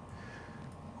boca.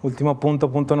 Último punto,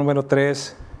 punto número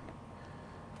 3.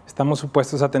 Estamos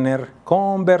supuestos a tener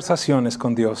conversaciones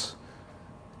con Dios,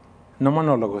 no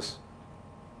monólogos.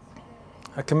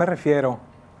 ¿A qué me refiero?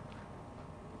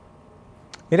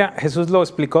 Mira, Jesús lo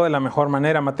explicó de la mejor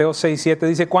manera. Mateo 6, 7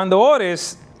 dice: cuando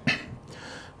ores,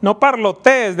 no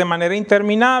parlotees de manera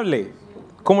interminable,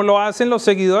 como lo hacen los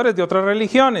seguidores de otras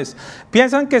religiones.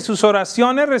 Piensan que sus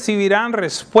oraciones recibirán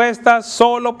respuestas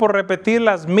solo por repetir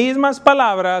las mismas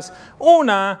palabras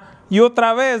una y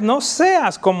otra vez. No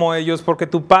seas como ellos, porque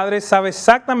tu Padre sabe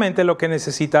exactamente lo que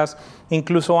necesitas,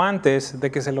 incluso antes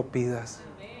de que se lo pidas.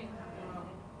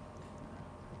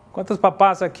 ¿Cuántos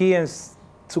papás aquí en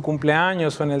su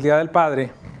cumpleaños o en el Día del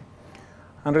Padre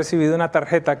han recibido una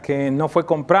tarjeta que no fue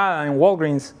comprada en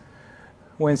Walgreens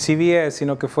o en CVS,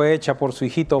 sino que fue hecha por su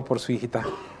hijito o por su hijita?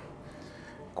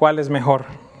 ¿Cuál es mejor?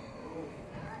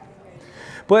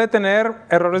 Puede tener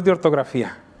errores de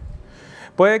ortografía.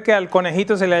 Puede que al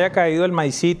conejito se le haya caído el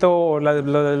maicito o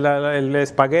el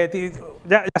espagueti.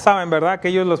 Ya saben, ¿verdad? Que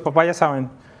ellos, los papás, ya saben.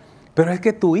 Pero es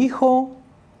que tu hijo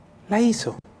la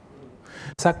hizo.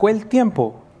 Sacó el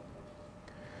tiempo.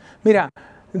 Mira,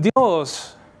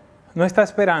 Dios no está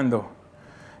esperando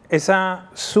esa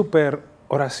súper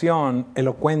oración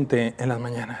elocuente en las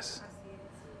mañanas.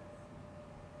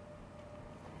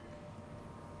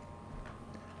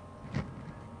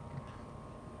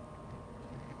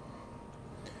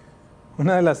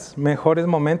 Uno de los mejores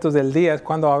momentos del día es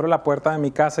cuando abro la puerta de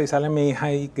mi casa y sale mi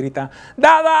hija y grita: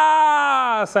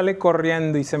 ¡Dada! Sale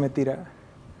corriendo y se me tira.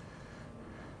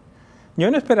 Yo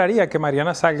no esperaría que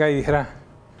Mariana salga y dijera: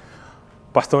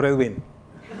 Pastor Edwin,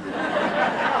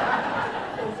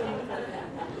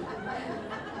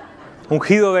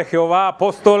 ungido de Jehová,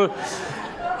 apóstol,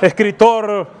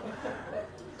 escritor,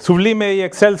 sublime y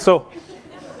excelso,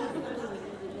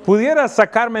 ¿pudieras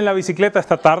sacarme en la bicicleta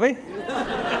esta tarde?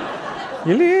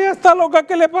 Y él: ¿ella está loca?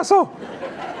 ¿Qué le pasó?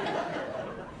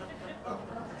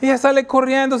 Y ella sale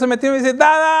corriendo, se metió y me dice: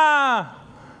 ¡Dada!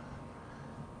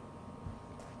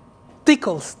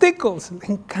 Tickles,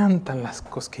 le encantan las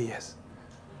cosquillas.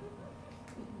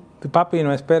 Tu papi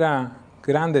no espera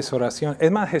grandes oraciones.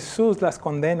 Es más, Jesús las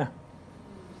condena.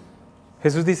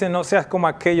 Jesús dice: no seas como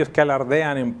aquellos que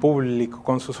alardean en público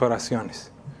con sus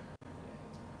oraciones.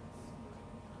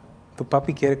 Tu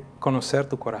papi quiere conocer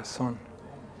tu corazón.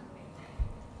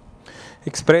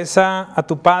 Expresa a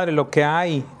tu Padre lo que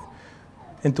hay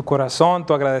en tu corazón,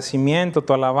 tu agradecimiento,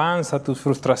 tu alabanza, tus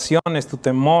frustraciones, tu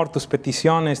temor, tus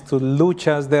peticiones, tus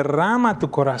luchas. Derrama tu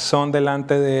corazón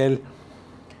delante de Él.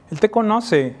 Él te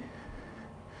conoce.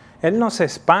 Él no se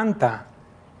espanta.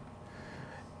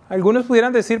 Algunos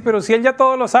pudieran decir: pero si Él ya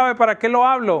todo lo sabe, ¿para qué lo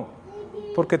hablo?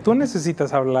 Porque tú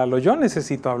necesitas hablarlo, yo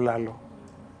necesito hablarlo.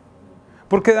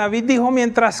 Porque David dijo: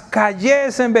 mientras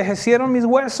callé se envejecieron mis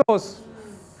huesos.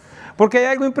 Porque hay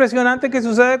algo impresionante que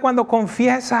sucede cuando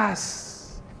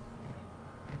confiesas.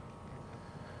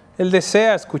 Él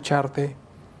desea escucharte.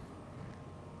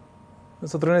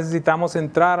 Nosotros necesitamos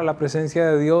entrar a la presencia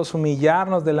de Dios,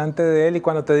 humillarnos delante de Él. Y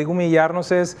cuando te digo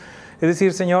humillarnos es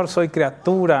decir: Señor, soy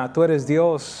criatura, tú eres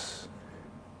Dios.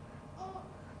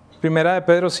 Primera de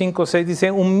Pedro 5, 6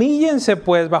 dice: humíllense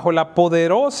pues bajo la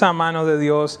poderosa mano de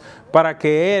Dios para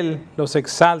que Él los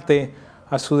exalte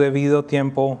a su debido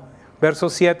tiempo. Verso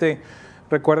 7,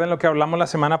 recuerden lo que hablamos la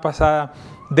semana pasada: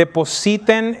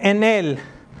 depositen en Él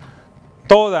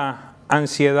toda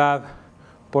ansiedad,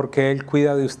 porque Él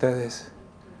cuida de ustedes.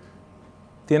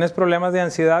 ¿Tienes problemas de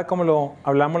ansiedad como lo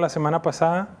hablamos la semana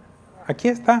pasada? Aquí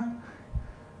está.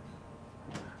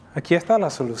 Aquí está la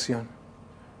solución.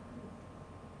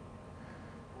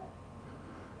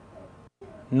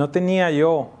 No tenía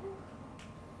yo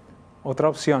otra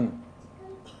opción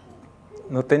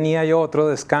no tenía yo otro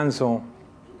descanso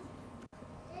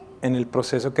en el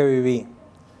proceso que viví,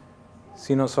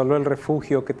 sino solo el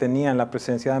refugio que tenía en la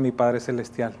presencia de mi Padre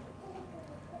Celestial.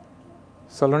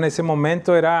 Solo en ese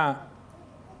momento era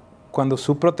cuando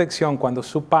su protección, cuando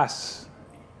su paz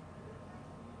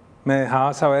me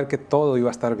dejaba saber que todo iba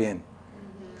a estar bien,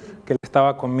 que Él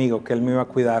estaba conmigo, que Él me iba a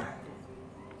cuidar.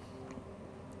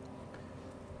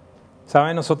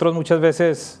 ¿Saben? Nosotros muchas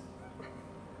veces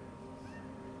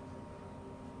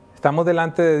estamos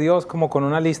delante de Dios como con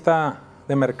una lista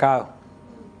de mercado.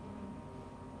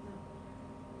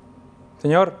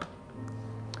 Señor,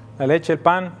 la leche, el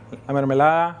pan, la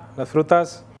mermelada, las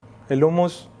frutas, el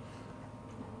hummus,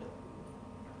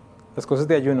 las cosas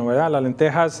de ayuno, ¿verdad? Las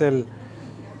lentejas,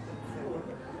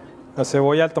 la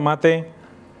cebolla, el tomate,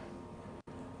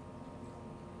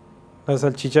 las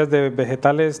salchichas de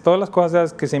vegetales, todas las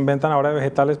cosas que se inventan ahora de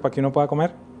vegetales para que uno pueda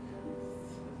comer.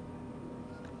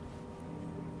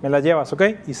 Me las llevas, ¿ok?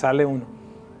 Y sale uno.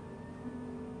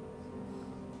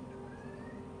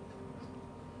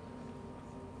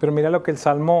 Pero mira lo que el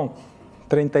Salmo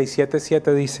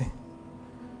 37:7 dice.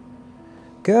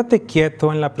 Quédate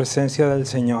quieto en la presencia del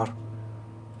Señor.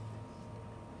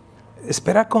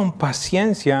 Espera con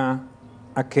paciencia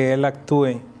a que Él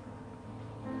actúe.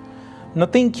 No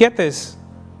te inquietes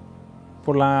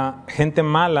por la gente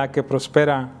mala que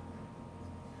prospera,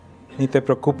 ni te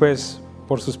preocupes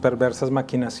por sus perversas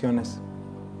maquinaciones.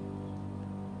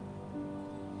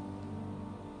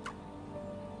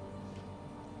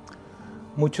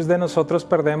 Muchos de nosotros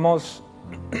perdemos,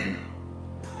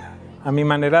 a mi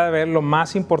manera de ver, lo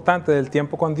más importante del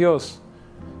tiempo con Dios.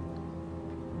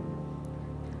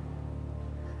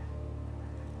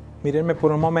 Mírenme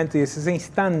por un momento y es ese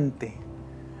instante.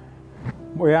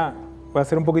 Voy a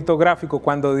ser un poquito gráfico.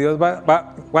 Cuando Dios va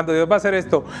a hacer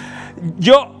esto,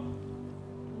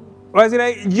 voy a decir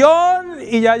ahí, John,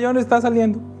 y ya John está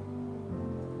saliendo.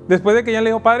 Después de que ya le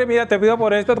dijo, Padre, mira, te pido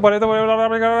por esto, bla, bla, bla, bla,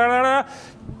 bla.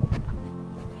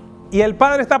 Y el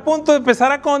Padre está a punto de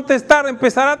empezar a contestar,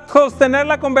 empezar a sostener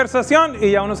la conversación,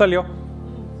 y ya uno salió.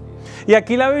 Y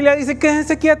aquí la Biblia dice,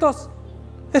 quédense quietos,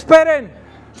 esperen,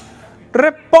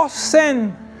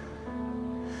 reposen.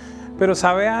 Pero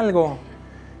 ¿sabe algo?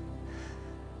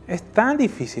 Es tan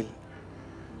difícil,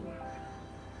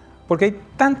 porque hay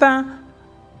tanta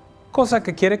cosa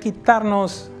que quiere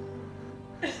quitarnos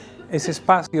ese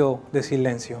espacio de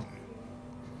silencio.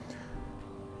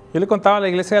 Yo le contaba a la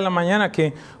iglesia de la mañana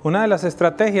que una de las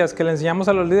estrategias que le enseñamos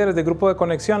a los líderes de grupo de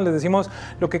conexión, les decimos,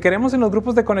 lo que queremos en los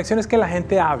grupos de conexión es que la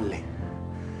gente hable.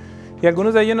 Y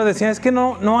algunos de ellos nos decían, es que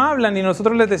no hablan, y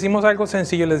nosotros les decimos algo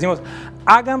sencillo, les decimos,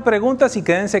 hagan preguntas y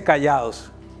quédense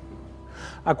callados.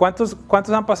 ¿A cuántos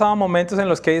han pasado momentos en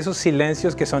los que hay esos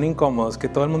silencios que son incómodos, que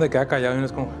todo el mundo queda callado y uno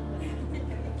es como...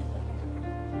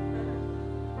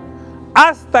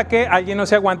 hasta que alguien no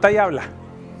se aguanta y habla?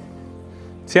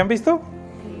 ¿Sí han visto?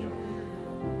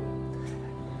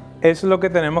 Eso es lo que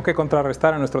tenemos que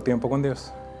contrarrestar en nuestro tiempo con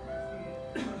Dios.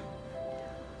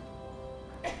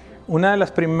 Una de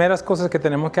las primeras cosas que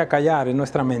tenemos que acallar es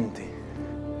nuestra mente.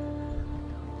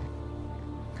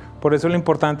 Por eso es lo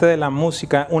importante de la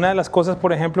música. Una de las cosas,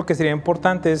 por ejemplo, que sería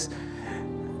importante es,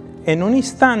 en un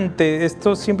instante,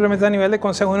 esto simplemente a nivel de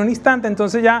consejo, en un instante,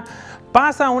 entonces ya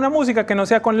pasa a una música que no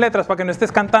sea con letras, para que no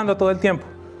estés cantando todo el tiempo.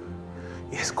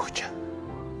 Y escucha.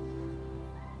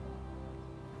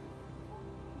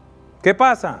 ¿Qué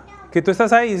pasa? Que tú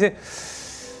estás ahí y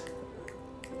dices,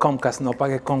 Comcast, no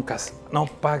pague Comcast,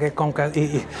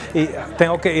 y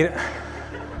tengo que ir.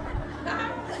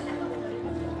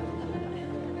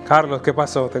 Carlos, ¿qué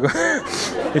pasó?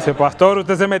 Dice, pastor,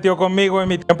 usted se metió conmigo en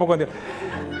mi tiempo con Dios.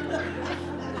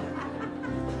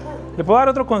 ¿Le puedo dar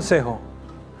otro consejo?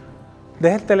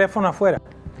 Deje el teléfono afuera.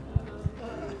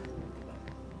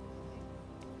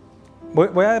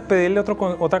 Voy a pedirle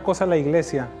otra cosa a la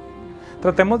iglesia.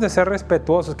 Tratemos de ser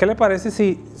respetuosos. ¿Qué le parece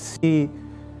si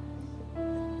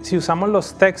usamos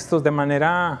los textos de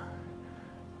manera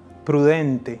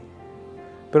prudente?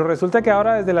 Pero resulta que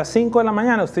ahora desde las 5 de la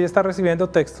mañana usted ya está recibiendo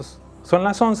textos. Son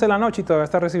las 11 de la noche y todavía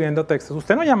está recibiendo textos.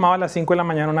 Usted no llamaba a las 5 de la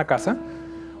mañana a una casa.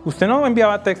 Usted no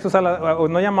enviaba textos o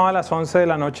no llamaba a las 11 de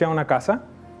la noche a una casa.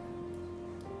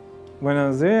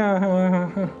 Buenos días.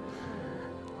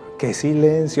 Qué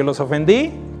silencio. ¿Los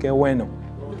ofendí? Qué bueno.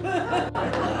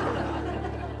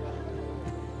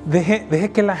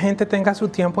 Deje que la gente tenga su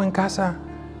tiempo en casa.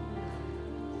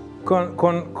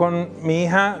 Con mi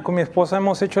hija, con mi esposa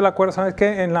hemos hecho el acuerdo. ¿Sabes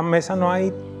qué? En la mesa no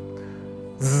hay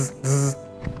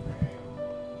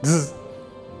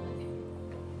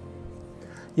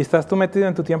y estás tú metido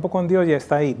en tu tiempo con Dios y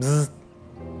está ahí.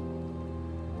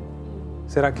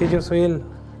 ¿Será que yo soy el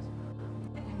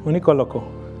Único loco.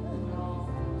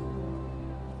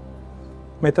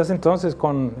 Metas entonces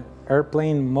con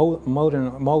Airplane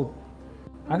mode.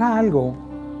 Haga algo.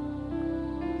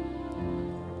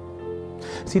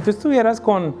 Si tú estuvieras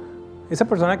con esa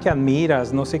persona que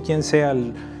admiras, no sé quién sea,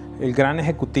 el gran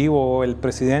ejecutivo, el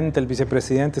presidente, el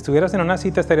vicepresidente, estuvieras en una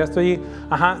cita, estarías tú allí,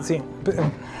 ajá, sí.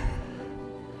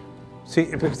 Sí.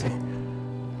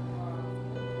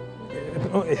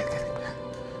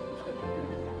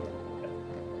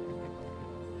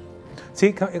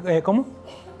 Sí, ¿cómo?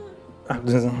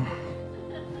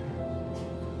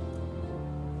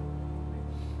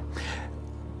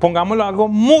 Pongámoslo algo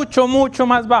mucho, mucho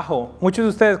más bajo. Muchos de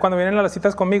ustedes cuando vienen a las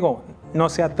citas conmigo no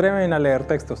se atreven a leer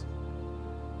textos.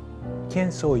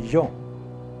 ¿Quién soy yo?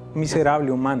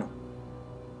 Miserable humano.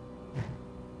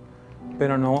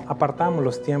 Pero no apartamos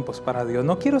los tiempos para Dios.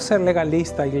 No quiero ser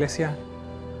legalista, iglesia.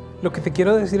 Lo que te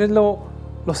quiero decir es lo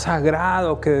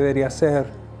sagrado que debería ser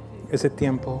ese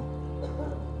tiempo.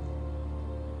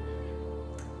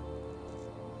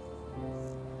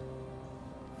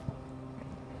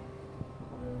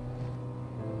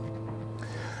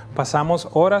 Pasamos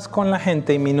horas con la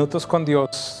gente y minutos con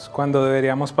Dios, cuando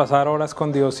deberíamos pasar horas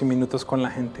con Dios y minutos con la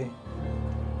gente.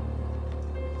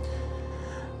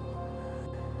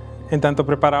 En tanto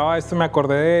preparaba esto, me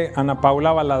acordé de Ana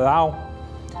Paula Valadao,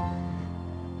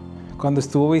 cuando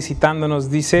estuvo visitándonos.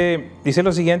 Dice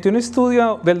lo siguiente: un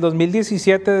estudio del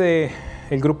 2017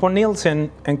 del grupo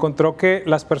Nielsen encontró que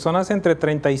las personas entre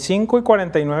 35 y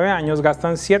 49 años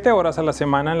gastan 7 horas a la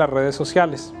semana en las redes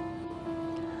sociales.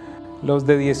 Los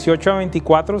de 18 a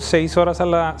 24, 6 horas a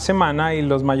la semana, y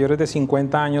los mayores de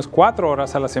 50 años, 4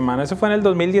 horas a la semana. Eso fue en el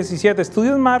 2017.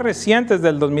 Estudios más recientes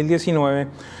del 2019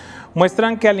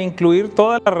 muestran que al incluir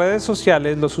todas las redes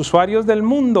sociales, los usuarios del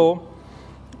mundo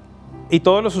y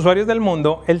todos los usuarios del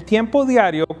mundo, el tiempo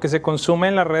diario que se consume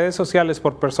en las redes sociales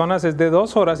por personas es de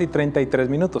 2 horas y 33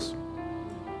 minutos.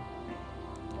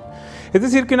 Es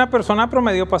decir, que una persona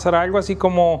promedio pasará algo así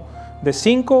como de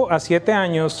 5 a 7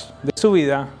 años de su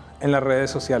vida en las redes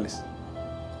sociales.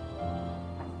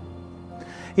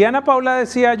 Y Ana Paula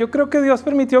decía: yo creo que Dios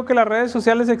permitió que las redes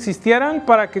sociales existieran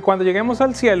para que cuando lleguemos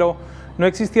al cielo no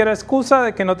existiera excusa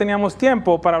de que no teníamos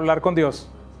tiempo para hablar con Dios.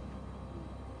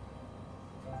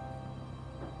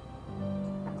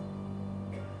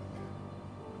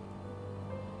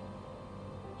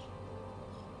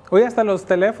 Hoy hasta los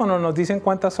teléfonos nos dicen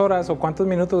cuántas horas o cuántos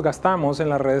minutos gastamos en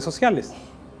las redes sociales.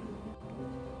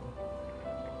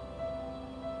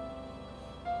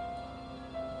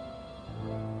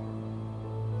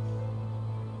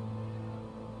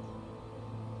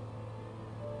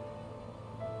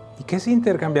 ¿Y qué si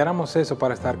intercambiáramos eso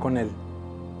para estar con Él?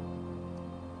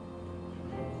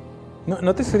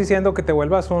 No te estoy diciendo que te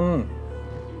vuelvas un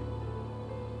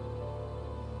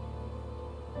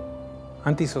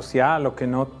antisocial, o que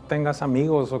no tengas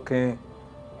amigos, o que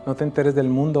no te enteres del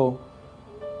mundo.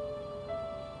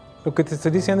 Lo que te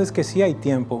estoy diciendo es que sí hay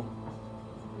tiempo.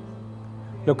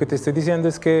 Lo que te estoy diciendo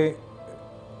es que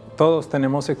todos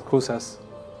tenemos excusas.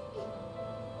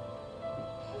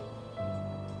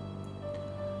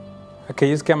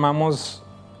 Aquellos que amamos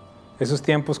esos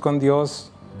tiempos con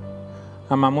Dios,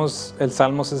 amamos el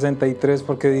Salmo 63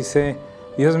 porque dice: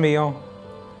 Dios mío,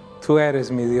 tú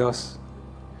eres mi Dios.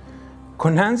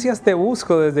 Con ansias te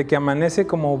busco desde que amanece,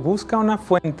 como busca una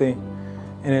fuente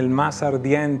en el más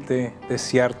ardiente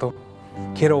desierto.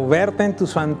 Quiero verte en tu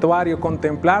santuario,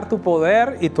 contemplar tu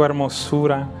poder y tu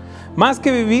hermosura. Más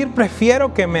que vivir,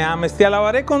 prefiero que me ames. Te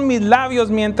alabaré con mis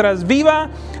labios mientras viva,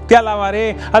 te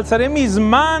alabaré. Alzaré mis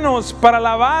manos para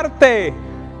alabarte.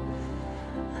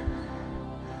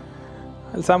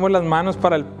 Alzamos las manos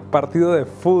para el partido de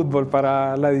fútbol,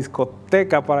 para la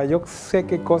discoteca, para yo sé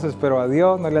qué cosas, pero a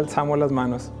Dios no le alzamos las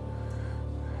manos.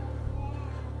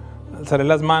 Alzaré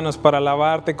las manos para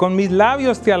alabarte, con mis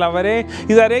labios te alabaré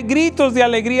y daré gritos de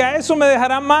alegría. Eso me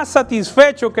dejará más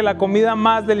satisfecho que la comida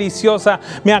más deliciosa.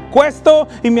 Me acuesto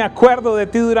y me acuerdo de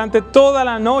ti durante toda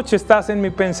la noche, estás en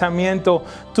mi pensamiento.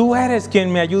 Tú eres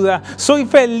quien me ayuda. Soy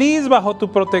feliz bajo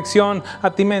tu protección. A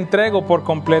ti me entrego por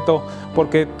completo,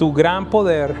 porque tu gran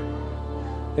poder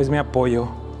es mi apoyo.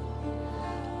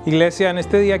 Iglesia, en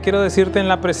este día quiero decirte, en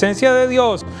la presencia de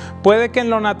Dios, puede que en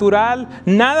lo natural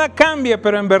nada cambie,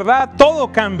 pero en verdad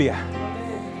todo cambia.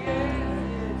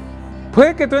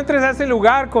 Puede que tú entres a ese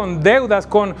lugar con deudas,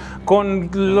 con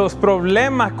los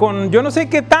problemas, con yo no sé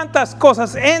qué tantas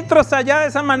cosas. Entras allá de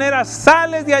esa manera,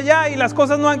 sales de allá y las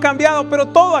cosas no han cambiado, pero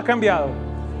todo ha cambiado.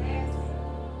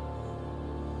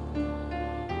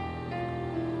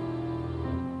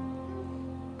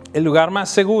 El lugar más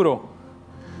seguro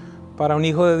para un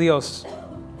hijo de Dios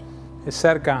es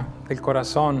cerca del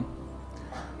corazón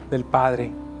del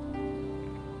Padre.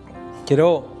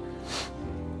 Quiero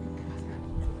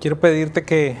pedirte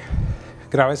que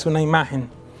grabes una imagen.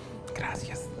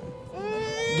 Gracias.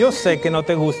 Yo sé que no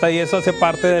te gusta y eso hace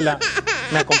parte de la...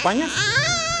 ¿Me acompañas?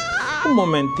 Un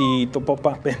momentito,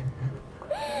 papá. Ven.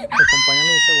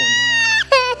 Acompáñame un segundo.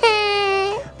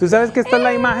 Tú sabes que esta es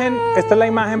la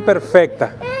imagen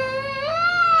perfecta.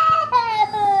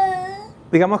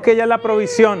 Digamos que ella es la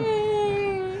provisión.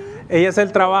 Ella es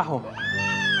el trabajo.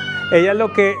 Ella es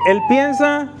lo que él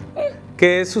piensa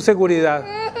que es su seguridad.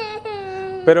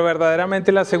 Pero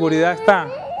verdaderamente la seguridad está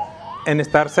en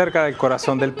estar cerca del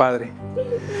corazón del Padre.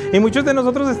 Y muchos de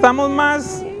nosotros estamos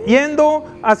más yendo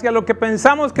hacia lo que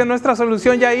pensamos que es nuestra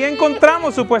solución. Y ahí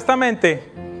encontramos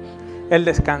supuestamente el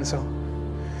descanso.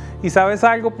 ¿Y sabes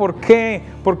algo? ¿Por qué?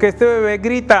 Porque este bebé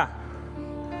grita.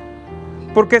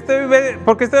 Porque este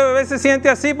bebé se siente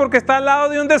así porque está al lado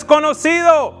de un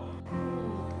desconocido.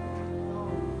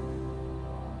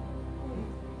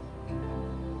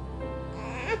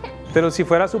 Pero si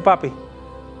fuera su papi,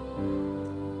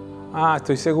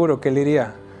 estoy seguro que él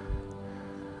iría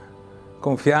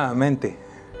confiadamente.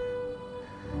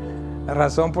 La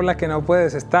razón por la que no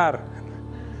puedes estar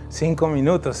 5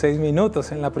 minutos, 6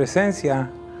 minutos en la presencia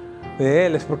de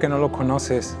él es porque no lo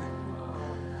conoces.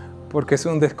 Porque es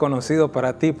un desconocido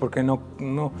para ti, porque no.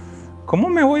 ¿Cómo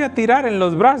me voy a tirar en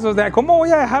los brazos de él? ¿Cómo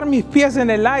voy a dejar mis pies en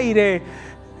el aire?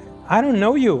 I don't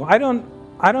know you. I don't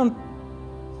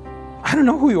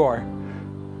know who you are.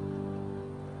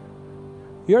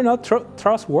 You're not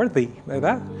trustworthy,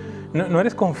 ¿verdad? No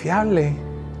eres confiable.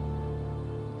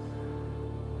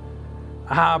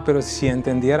 Pero si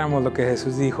entendiéramos lo que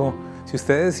Jesús dijo, si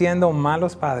ustedes siendo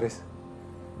malos padres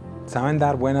saben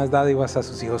dar buenas dádivas a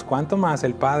sus hijos, ¿cuánto más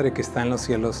el Padre que está en los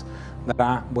cielos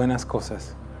dará buenas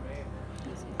cosas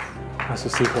a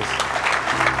sus hijos?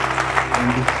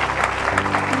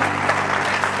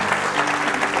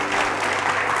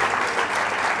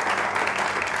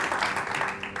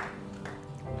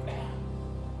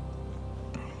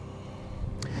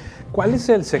 ¿Cuál es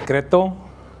el secreto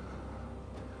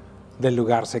del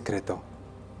lugar secreto?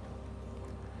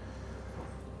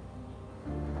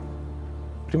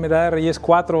 Primera de Reyes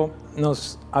 4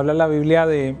 nos habla la Biblia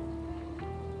de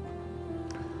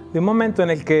un momento en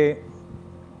el que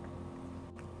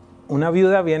una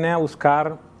viuda viene a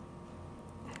buscar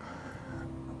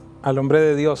al hombre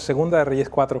de Dios. Segunda de Reyes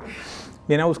 4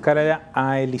 viene a buscar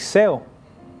a Eliseo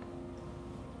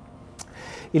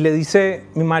y le dice: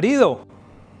 mi marido,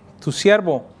 tu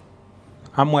siervo,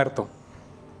 ha muerto.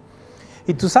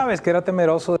 Y tú sabes que era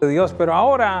temeroso de Dios, pero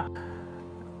ahora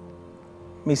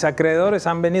mis acreedores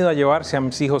han venido a llevarse a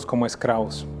mis hijos como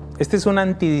esclavos. Este es un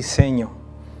antidiseño.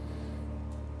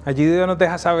 Allí Dios nos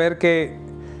deja saber que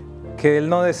Él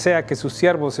no desea que sus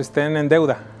siervos estén en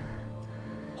deuda,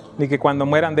 ni que cuando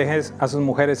mueran dejes a sus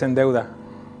mujeres en deuda.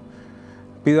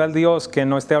 Pido al Dios que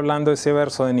no esté hablando ese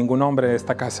verso de ningún hombre de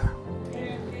esta casa.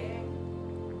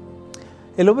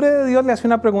 El hombre de Dios le hace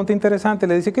una pregunta interesante.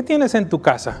 Le dice: ¿qué tienes en tu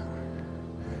casa?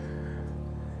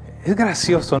 Es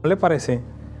gracioso, ¿no le parece?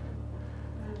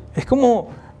 Es como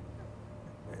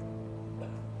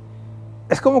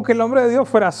que el hombre de Dios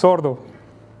fuera sordo.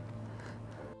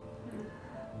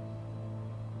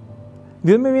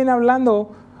 Dios me viene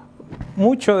hablando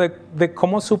mucho de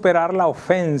cómo superar la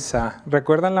ofensa.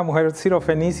 ¿Recuerdan la mujer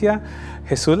sirofenicia?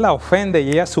 Jesús la ofende y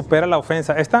ella supera la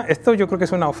ofensa. Esto yo creo que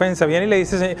es una ofensa. Viene y le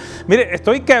dice: mire,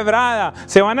 estoy quebrada,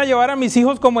 se van a llevar a mis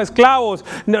hijos como esclavos,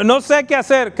 no sé qué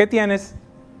hacer. ¿Qué tienes?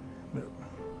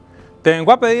 Te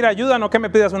vengo a pedir ayuda, no que me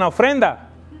pidas una ofrenda.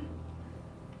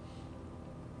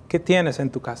 ¿Qué tienes en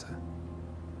tu casa?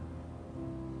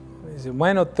 Dice: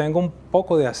 bueno, tengo un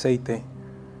poco de aceite.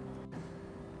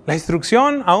 La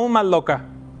instrucción aún más loca.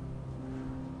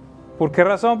 ¿Por qué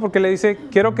razón? Porque le dice: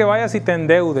 quiero que vayas y te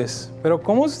endeudes. Pero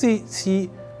 ¿cómo si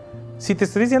te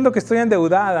estoy diciendo que estoy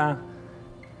endeudada?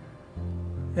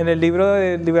 En el libro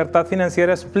de Libertad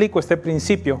Financiera explico este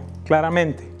principio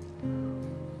claramente.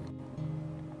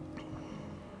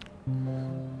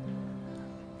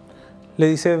 Le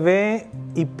dice: ve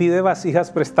y pide vasijas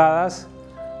prestadas,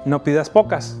 no pidas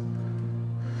pocas.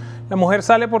 La mujer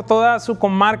sale por toda su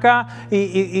comarca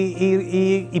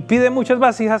y pide muchas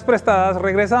vasijas prestadas,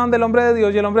 regresa donde el hombre de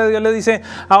Dios y el hombre de Dios le dice: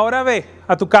 ahora ve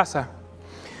a tu casa,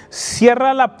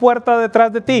 cierra la puerta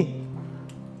detrás de ti.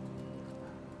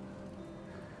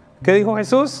 ¿Qué dijo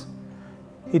Jesús?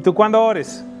 Y tú cuando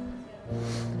ores,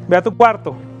 ve a tu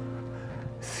cuarto,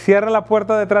 cierra la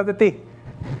puerta detrás de ti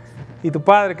y tu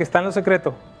Padre que está en lo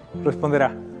secreto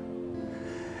responderá.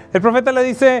 El profeta le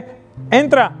dice: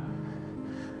 entra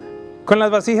con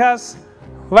las vasijas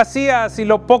vacías y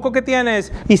lo poco que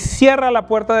tienes y cierra la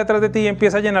puerta detrás de ti y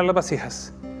empieza a llenar las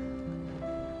vasijas.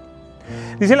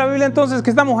 Dice la Biblia entonces que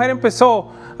esta mujer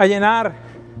empezó a llenar,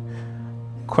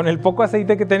 con el poco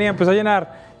aceite que tenía, empezó a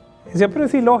llenar. Decía, pero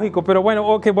es ilógico, pero bueno,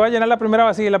 ok, voy a llenar la primera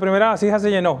vasija, y la primera vasija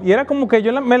se llenó. Y era como que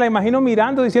yo me la imagino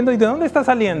mirando, diciendo, ¿y de dónde está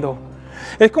saliendo?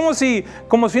 Es como si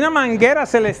una manguera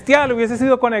celestial hubiese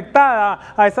sido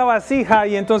conectada a esa vasija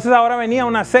y entonces ahora venía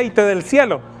un aceite del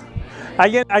cielo.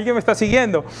 Alguien me está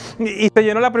siguiendo. Y se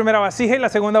llenó la primera vasija y la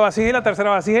segunda vasija y la tercera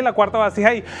vasija y la cuarta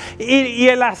vasija y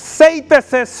el aceite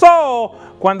cesó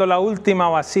cuando la última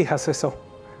vasija cesó.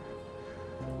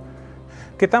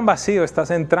 ¿Qué tan vacío estás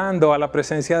entrando a la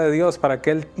presencia de Dios para que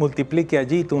Él multiplique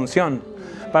allí tu unción?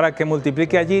 Para que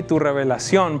multiplique allí tu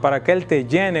revelación, para que Él te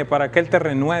llene, para que Él te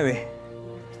renueve.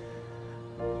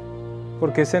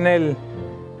 Porque es en el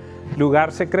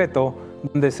lugar secreto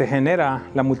donde se genera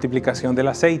la multiplicación del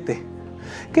aceite.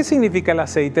 ¿Qué significa el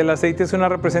aceite? El aceite es una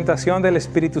representación del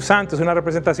Espíritu Santo, es una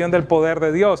representación del poder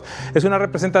de Dios, es una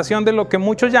representación de lo que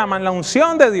muchos llaman la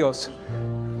unción de Dios.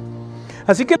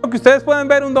 Así que lo que ustedes pueden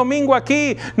ver un domingo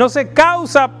aquí no se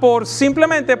causa por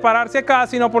simplemente pararse acá,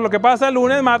 sino por lo que pasa el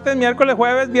lunes, martes, miércoles,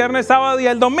 jueves, viernes, sábado y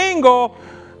el domingo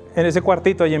en ese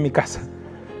cuartito ahí en mi casa.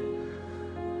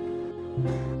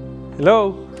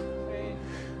 Hello.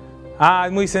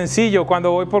 Es muy sencillo.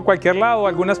 Cuando voy por cualquier lado,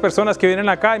 algunas personas que vienen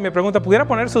acá y me preguntan, ¿pudiera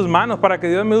poner sus manos para que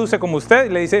Dios me use como usted? Y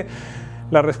le dice,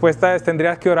 la respuesta es,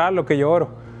 tendrías que orar lo que yo oro.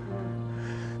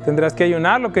 Tendrás que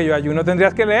ayunar lo que yo ayuno.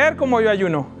 Tendrías que leer como yo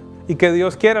ayuno. Y que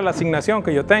Dios quiera la asignación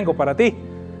que yo tengo para ti.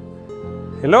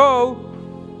 Hello.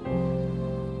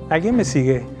 ¿Alguien me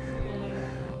sigue?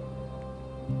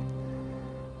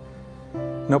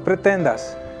 No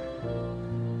pretendas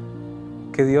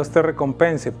que Dios te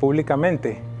recompense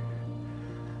públicamente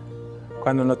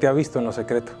cuando no te ha visto en lo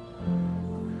secreto.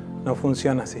 No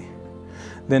funciona así.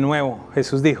 De nuevo,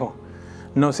 Jesús dijo,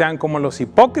 no sean como los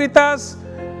hipócritas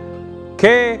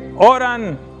que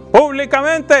oran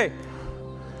públicamente,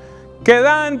 que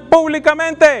dan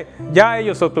públicamente. Ya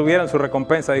ellos obtuvieron su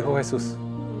recompensa, dijo Jesús.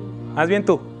 Más bien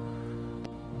tú,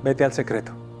 vete al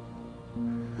secreto.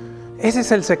 Ese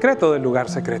es el secreto del lugar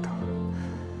secreto.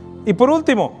 Y por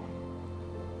último,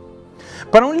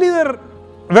 para un líder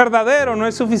verdadero no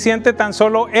es suficiente tan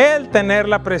solo él tener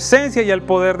la presencia y el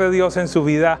poder de Dios en su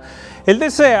vida. Él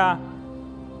desea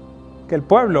que el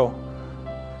pueblo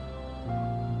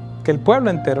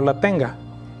entero la tenga.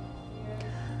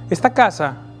 Esta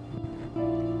casa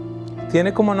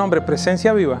tiene como nombre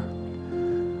presencia viva,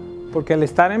 porque al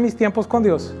estar en mis tiempos con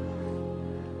Dios,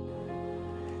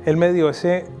 Él me dio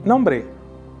ese nombre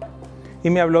y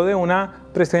me habló de una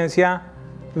presencia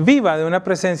viva, de una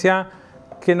presencia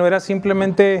que no era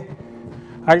simplemente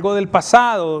algo del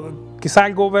pasado, que es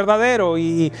algo verdadero,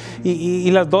 y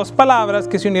las dos palabras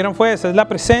que se unieron fue esa, es la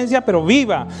presencia pero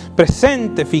viva,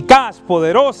 presente, eficaz,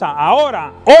 poderosa,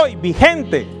 ahora, hoy,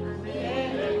 vigente.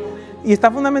 Y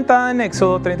está fundamentada en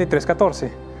Éxodo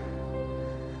 33:14.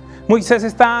 Moisés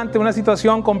está ante una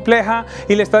situación compleja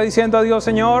y le está diciendo a Dios,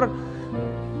 Señor,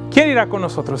 ¿quién irá con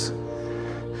nosotros?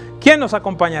 ¿Quién nos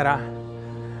acompañará?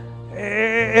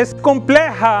 Es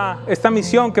compleja esta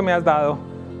misión que me has dado.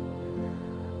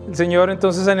 El Señor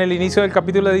entonces en el inicio del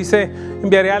capítulo le dice,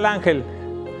 enviaré al ángel.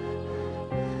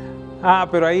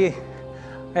 Pero ahí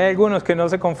hay algunos que no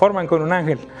se conforman con un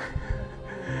ángel.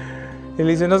 Y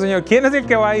le dice, no Señor, ¿quién es el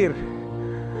que va a ir?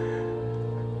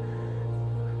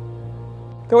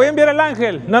 Te voy a enviar al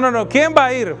ángel. No, ¿quién va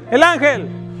a ir? El ángel.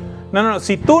 No,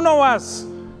 si tú no vas,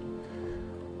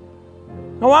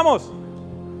 no vamos.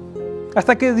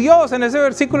 Hasta que Dios en ese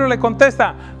versículo le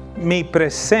contesta, mi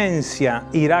presencia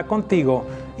irá contigo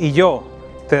y yo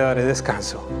te daré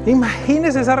descanso.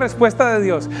 Imagínese esa respuesta de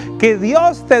Dios. Que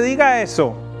Dios te diga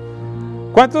eso.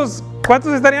 ¿Cuántos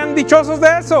estarían dichosos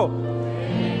de eso?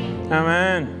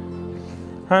 Amén.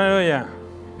 Aleluya.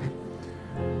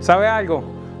 ¿Sabe algo?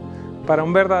 Para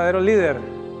un verdadero líder,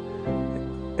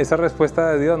 esa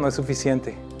respuesta de Dios no es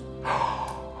suficiente.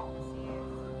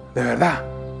 De verdad.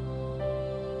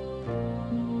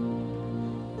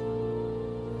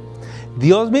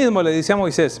 Dios mismo le dice a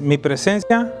Moisés, mi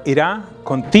presencia irá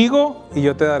contigo y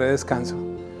yo te daré descanso.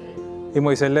 Y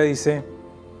Moisés le dice,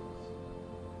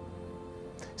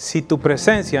 si tu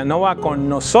presencia no va con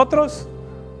nosotros,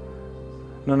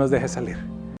 no nos dejes salir.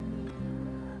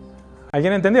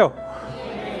 ¿Alguien entendió?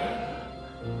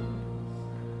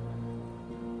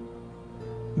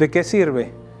 ¿De qué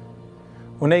sirve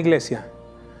una iglesia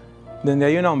donde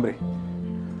hay un hombre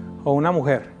o una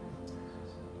mujer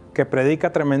que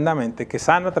predica tremendamente, que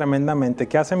sana tremendamente,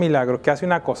 que hace milagros, que hace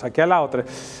una cosa, que a la otra?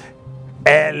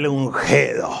 El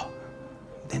ungido.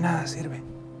 De nada sirve.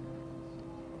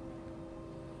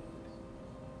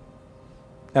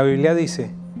 La Biblia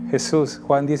dice, Jesús,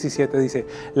 Juan 17 dice,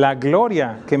 la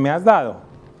gloria que me has dado,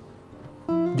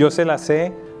 yo se las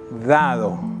he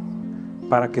dado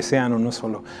para que sean uno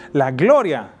solo. La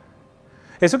gloria,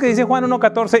 eso que dice Juan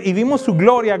 1:14, y vimos su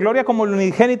gloria, gloria como el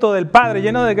unigénito del Padre,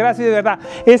 lleno de gracia y de verdad.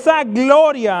 Esa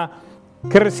gloria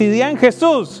que residía en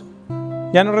Jesús,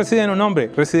 ya no reside en un hombre,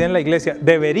 reside en la iglesia.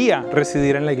 Debería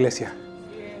residir en la iglesia.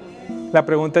 La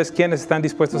pregunta es, ¿quiénes están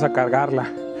dispuestos a cargarla?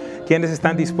 ¿Quiénes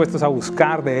están dispuestos a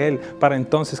buscar de Él para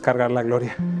entonces cargar la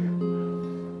gloria?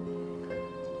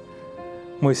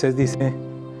 Moisés dice,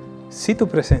 si tu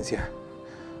presencia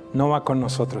no va con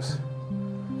nosotros,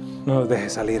 no nos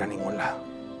dejes salir a ningún lado.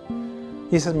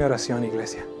 Y esa es mi oración,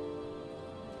 iglesia.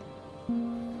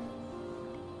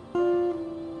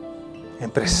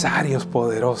 Empresarios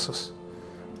poderosos,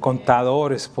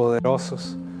 contadores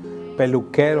poderosos,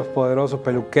 peluqueros poderosos,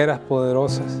 peluqueras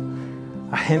poderosas,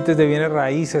 agentes de bienes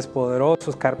raíces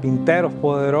poderosos, carpinteros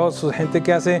poderosos, gente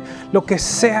que hace lo que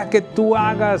sea que tú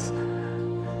hagas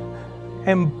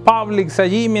en Publix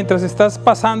allí mientras estás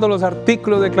pasando los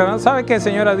artículos declarando, ¿sabe qué,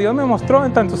 señora? Dios me mostró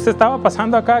en tanto usted estaba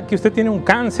pasando acá que usted tiene un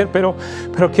cáncer, pero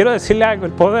quiero decirle algo,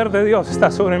 el poder de Dios está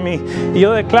sobre mí y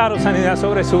yo declaro sanidad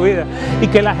sobre su vida, y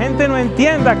que la gente no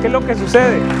entienda qué es lo que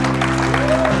sucede.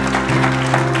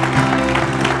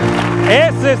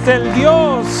 Ese es el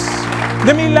Dios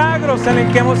de milagros en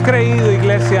el que hemos creído,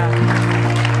 iglesia.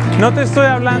 No te estoy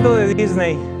hablando de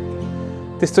Disney,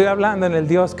 te estoy hablando en el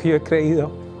Dios que yo he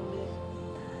creído.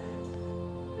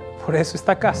 Por eso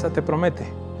esta casa te promete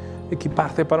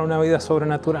equiparte para una vida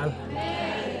sobrenatural.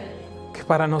 Que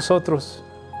para nosotros,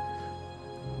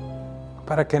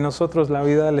 para que nosotros la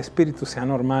vida del Espíritu sea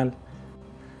normal.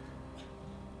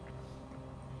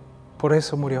 Por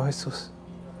eso murió Jesús.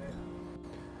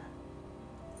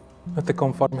 No te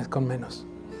conformes con menos.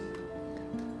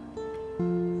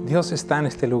 Dios está en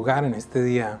este lugar, en este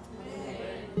día.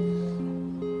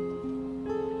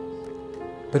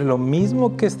 Pero lo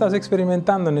mismo que estás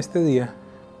experimentando en este día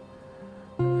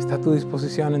está a tu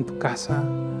disposición en tu casa.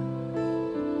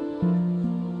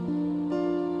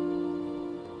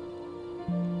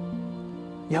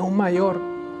 Y aún mayor,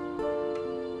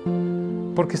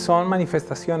 porque son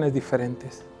manifestaciones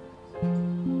diferentes.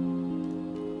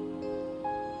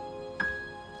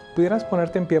 ¿Pudieras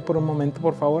ponerte en pie por un momento,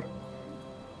 por favor?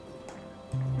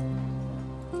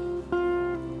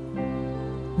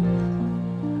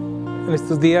 En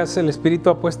estos días el Espíritu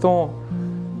ha puesto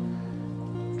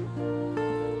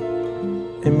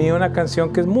en mí una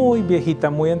canción que es muy viejita,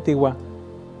 muy antigua,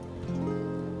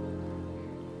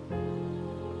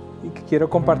 y que quiero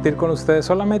compartir con ustedes.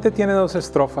 Solamente tiene 2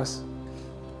 estrofas.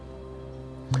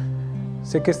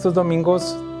 Sé que estos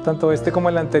domingos, tanto este como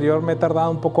el anterior, me he tardado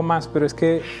un poco más, pero es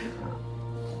que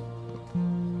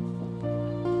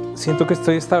siento que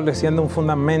estoy estableciendo un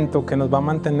fundamento que nos va a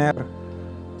mantener.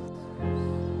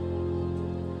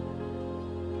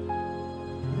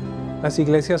 Las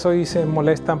iglesias hoy se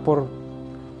molestan por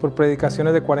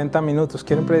predicaciones de 40 minutos.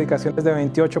 Quieren predicaciones de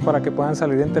 28 para que puedan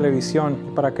salir en televisión,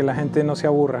 para que la gente no se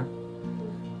aburra.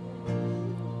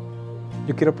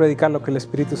 Yo quiero predicar lo que el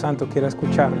Espíritu Santo quiera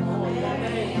escuchar.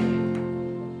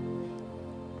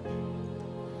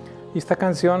 Y esta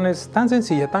canción es tan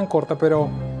sencilla, tan corta, pero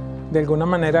de alguna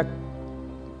manera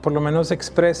por lo menos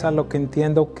expresa lo que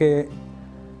entiendo que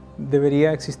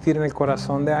debería existir en el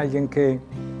corazón de alguien que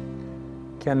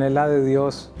anhela de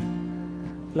Dios.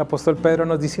 El apóstol Pedro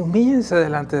nos dice, humíllense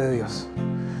delante de Dios,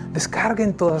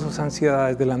 descarguen todas sus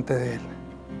ansiedades delante de Él.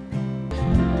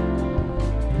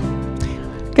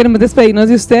 Queremos despedirnos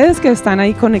de ustedes que están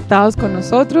ahí conectados con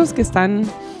nosotros, que están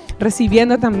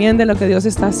recibiendo también de lo que Dios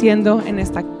está haciendo en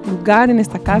este lugar, en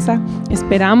esta casa.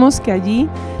 Esperamos que allí,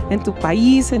 en tu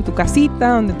país, en tu casita,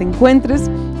 donde te encuentres,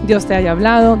 Dios te haya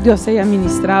hablado, Dios te haya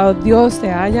ministrado, Dios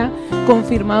te haya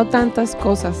confirmado tantas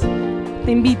cosas.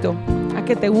 Te invito a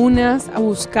que te unas a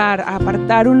buscar, a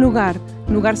apartar un lugar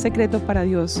secreto para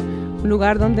Dios, un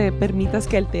lugar donde permitas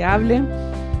que Él te hable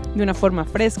de una forma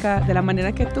fresca, de la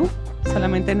manera que tú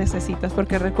solamente necesitas,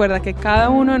 porque recuerda que cada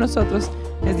uno de nosotros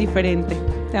es diferente.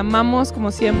 Te amamos, como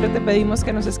siempre te pedimos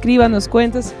que nos escribas, nos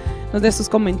cuentes, nos des tus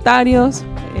comentarios,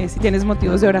 si tienes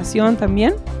motivos de oración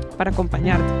también, para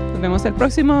acompañarte. Nos vemos el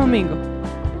próximo domingo.